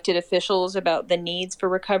elected officials about the needs for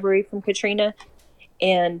recovery from Katrina.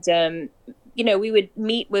 And we would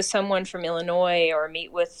meet with someone from Illinois or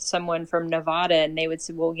meet with someone from Nevada, and they would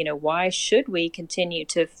say, well, why should we continue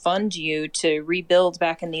to fund you to rebuild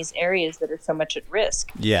back in these areas that are so much at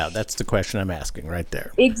risk? Yeah, that's the question I'm asking right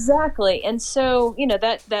there. Exactly. And so,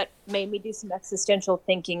 that made me do some existential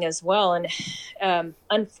thinking as well. And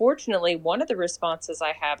unfortunately, one of the responses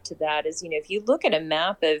I have to that is, if you look at a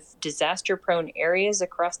map of disaster-prone areas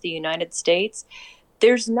across the United States,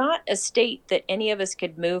 there's not a state that any of us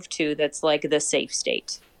could move to that's like the safe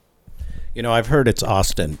state. I've heard it's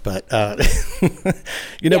Austin, but But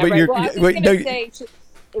you're. Well, I was going to say,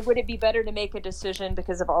 would it be better to make a decision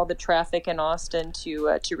because of all the traffic in Austin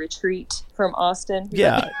to retreat from Austin?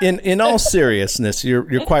 Yeah, in all seriousness,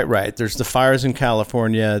 you're quite right. There's the fires in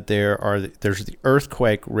California. There's the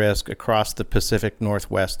earthquake risk across the Pacific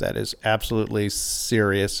Northwest that is absolutely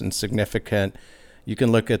serious and significant. You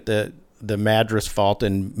can look at the Madras Fault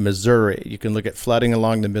in Missouri. You can look at flooding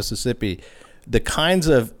along the Mississippi. The kinds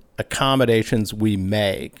of accommodations we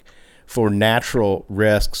make for natural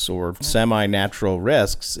risks or semi-natural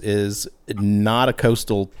risks is not a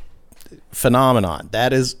coastal phenomenon.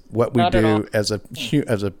 That is what we do as a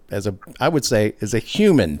I would say as a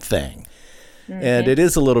human thing. Mm-hmm. And it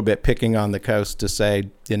is a little bit picking on the coast to say,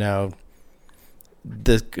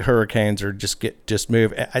 the hurricanes are just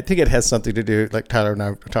move. I think it has something to do, like Tyler and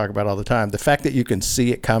I talk about all the time, the fact that you can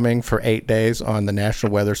see it coming for 8 days on the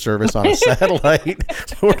National Weather Service on a satellite,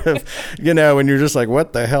 sort of, and you're just like,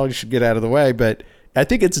 what the hell, you should get out of the way. But I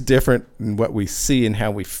think it's different in what we see and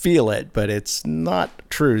how we feel it, but it's not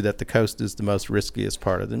true that the coast is the most riskiest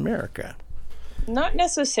part of America. Not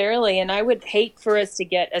necessarily, and I would hate for us to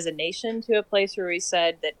get as a nation to a place where we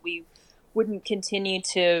said that we wouldn't continue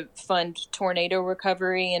to fund tornado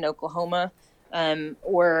recovery in Oklahoma,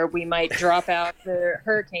 or we might drop out the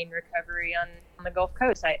hurricane recovery on the Gulf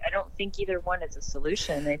Coast. I don't think either one is a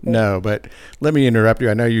solution. No, but let me interrupt you.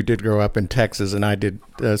 I know you did grow up in Texas, and I did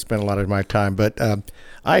spend a lot of my time, but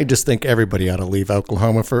I just think everybody ought to leave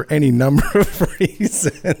Oklahoma for any number of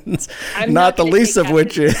reasons, not the least of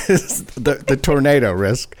which is the tornado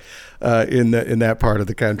risk in that part of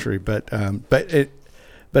the country. But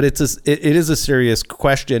it is a serious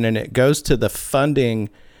question, and it goes to the funding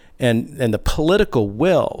and the political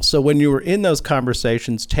will. So when you were in those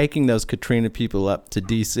conversations, taking those Katrina people up to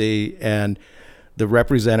D.C. and the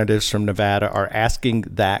representatives from Nevada are asking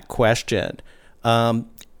that question,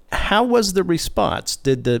 how was the response?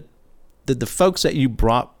 Did the folks that you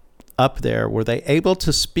brought up there, were they able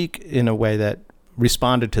to speak in a way that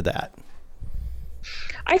responded to that?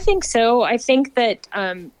 I think so. I think that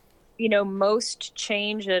most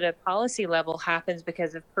change at a policy level happens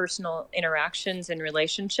because of personal interactions and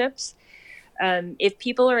relationships. If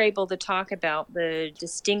people are able to talk about the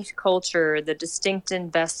distinct culture, the distinct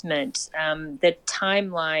investment, the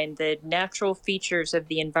timeline, the natural features of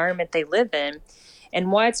the environment they live in,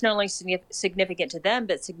 and why it's not only significant to them,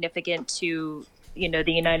 but significant to, the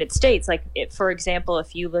United States. Like, for example,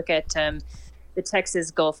 if you look at the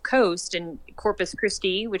Texas Gulf Coast and Corpus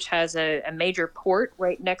Christi, which has a major port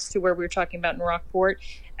right next to where we were talking about in Rockport.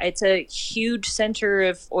 It's a huge center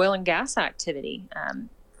of oil and gas activity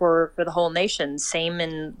for the whole nation. Same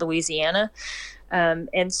in Louisiana.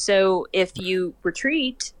 And so if you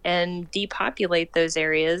retreat and depopulate those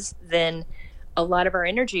areas, then a lot of our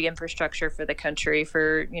energy infrastructure for the country,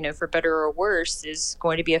 for better or worse, is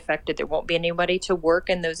going to be affected. There won't be anybody to work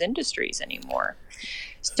in those industries anymore.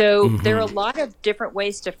 So there are a lot of different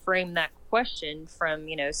ways to frame that question, from,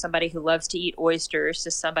 somebody who loves to eat oysters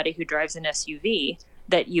to somebody who drives an SUV,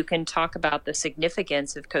 that you can talk about the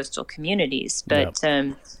significance of coastal communities. But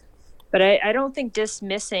I don't think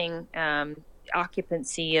dismissing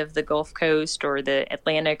occupancy of the Gulf Coast or the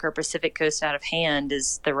Atlantic or Pacific coast out of hand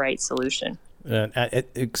is the right solution.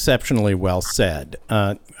 Exceptionally well said.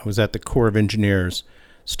 I was at the Corps of Engineers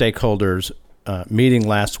stakeholders meeting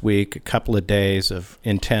last week, a couple of days of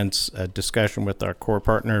intense discussion with our Corps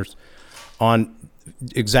partners on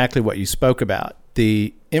exactly what you spoke about.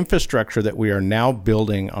 The infrastructure that we are now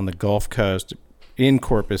building on the Gulf Coast, in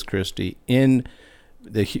Corpus Christi, in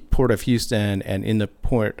the Port of Houston, and in the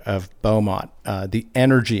Port of Beaumont, the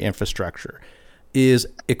energy infrastructure is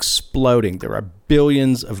exploding. There are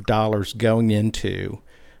billions of dollars going into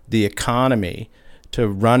the economy to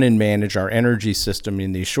run and manage our energy system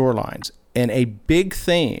in these shorelines. And a big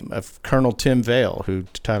theme of Colonel Tim Vail, who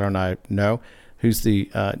Tyler and I know, who's the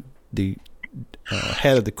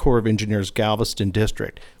head of the Corps of Engineers Galveston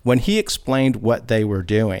District, when he explained what they were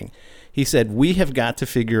doing, he said, we have got to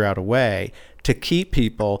figure out a way to keep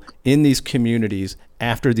people in these communities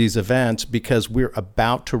after these events, because we're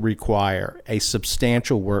about to require a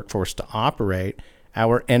substantial workforce to operate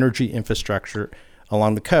our energy infrastructure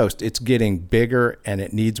along the coast. It's getting bigger and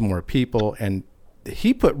it needs more people. And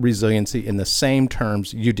he put resiliency in the same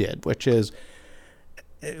terms you did, which is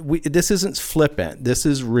this isn't flippant. This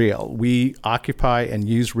is real. We occupy and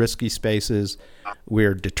use risky spaces.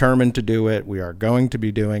 We're determined to do it. We are going to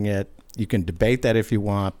be doing it. You can debate that if you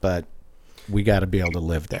want, but we got to be able to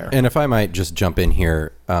live there. And if I might just jump in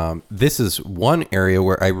here, this is one area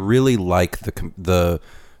where I really like the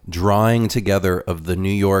drawing together of the New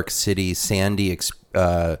York City Sandy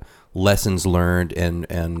lessons learned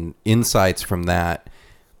and insights from that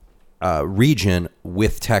region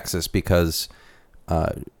with Texas, because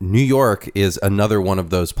New York is another one of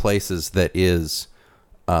those places that is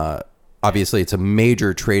obviously it's a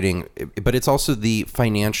major trading, but it's also the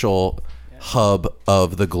financial hub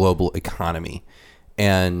of the global economy.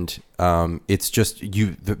 And it's just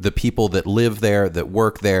the people that live there, that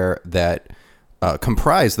work there, that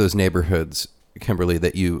comprise those neighborhoods, Kimberly,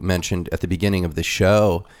 that you mentioned at the beginning of the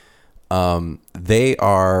show. They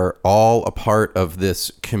are all a part of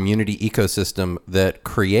this community ecosystem that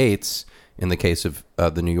creates, in the case of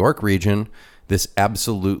the New York region, this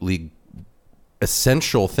absolutely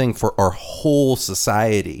essential thing for our whole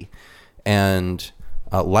society. And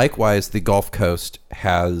likewise, the Gulf Coast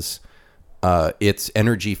has its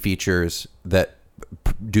energy features that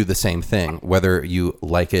do the same thing, whether you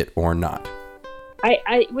like it or not.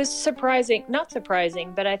 I was not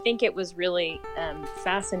surprising, but I think it was really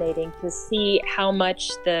fascinating to see how much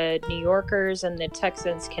the New Yorkers and the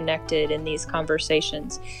Texans connected in these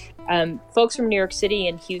conversations. Folks from New York City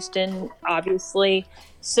and Houston, obviously,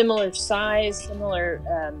 similar size,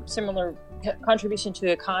 similar contribution to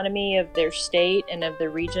the economy of their state and of the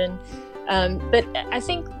region. But I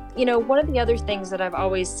think, one of the other things that I've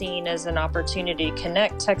always seen as an opportunity to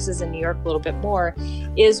connect Texas and New York a little bit more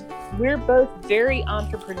is we're both very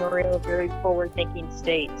entrepreneurial, very forward-thinking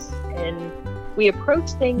states. And we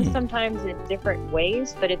approach things sometimes in different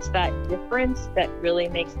ways, but it's that difference that really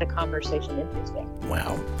makes the conversation interesting.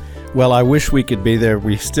 Wow. Well, I wish we could be there.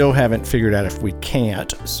 We still haven't figured out if we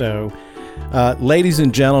can't. So, ladies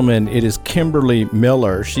and gentlemen, it is Kimberly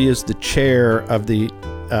Miller. She is the chair of the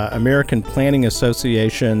American Planning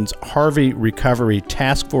Association's Harvey Recovery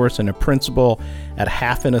Task Force and a principal at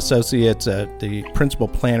Halfin Associates, the principal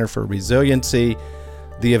planner for resiliency.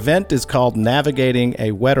 The event is called Navigating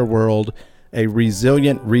a Wetter World, a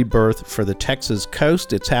Resilient Rebirth for the Texas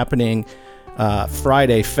Coast. It's happening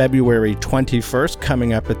Friday, February 21st,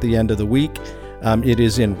 coming up at the end of the week. It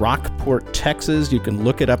is in Rockport, Texas. You can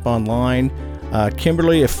look it up online.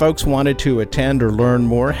 Kimberly, if folks wanted to attend or learn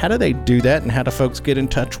more, how do they do that, and how do folks get in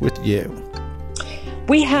touch with you?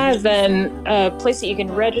 We have a place that you can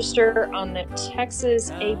register on the Texas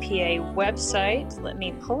APA website. Let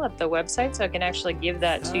me pull up the website so I can actually give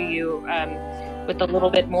that to you with a little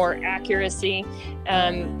bit more accuracy. We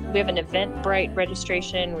have an Eventbrite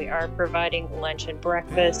registration. We are providing lunch and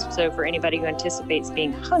breakfast. So for anybody who anticipates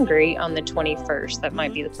being hungry on the 21st, that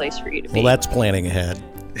might be the place for you to be. Well, that's planning ahead.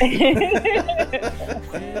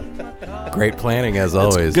 Great planning as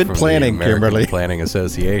always. Good planning, the American Kimberly. Planning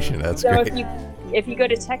Association. That's so great. If you go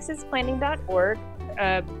to texasplanning.org,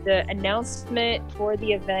 the announcement for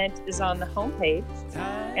the event is on the homepage.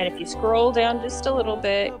 And if you scroll down just a little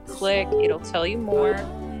bit, click, it'll tell you more,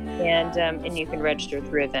 and you can register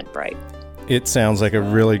through Eventbrite. It sounds like a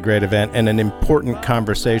really great event and an important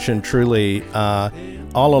conversation. Truly,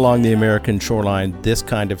 all along the American shoreline, this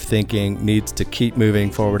kind of thinking needs to keep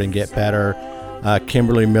moving forward and get better.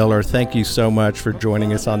 Kimberly Miller, thank you so much for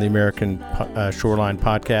joining us on the American Shoreline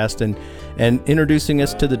podcast and introducing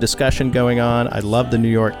us to the discussion going on. I love the New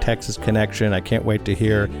York-Texas connection. I can't wait to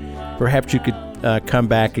hear. Perhaps you could come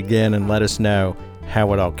back again and let us know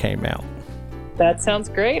how it all came out. That sounds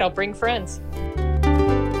great. I'll bring friends.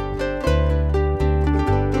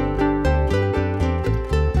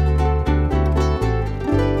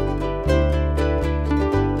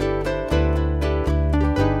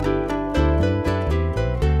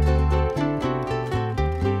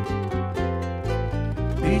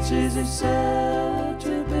 Beaches of sand.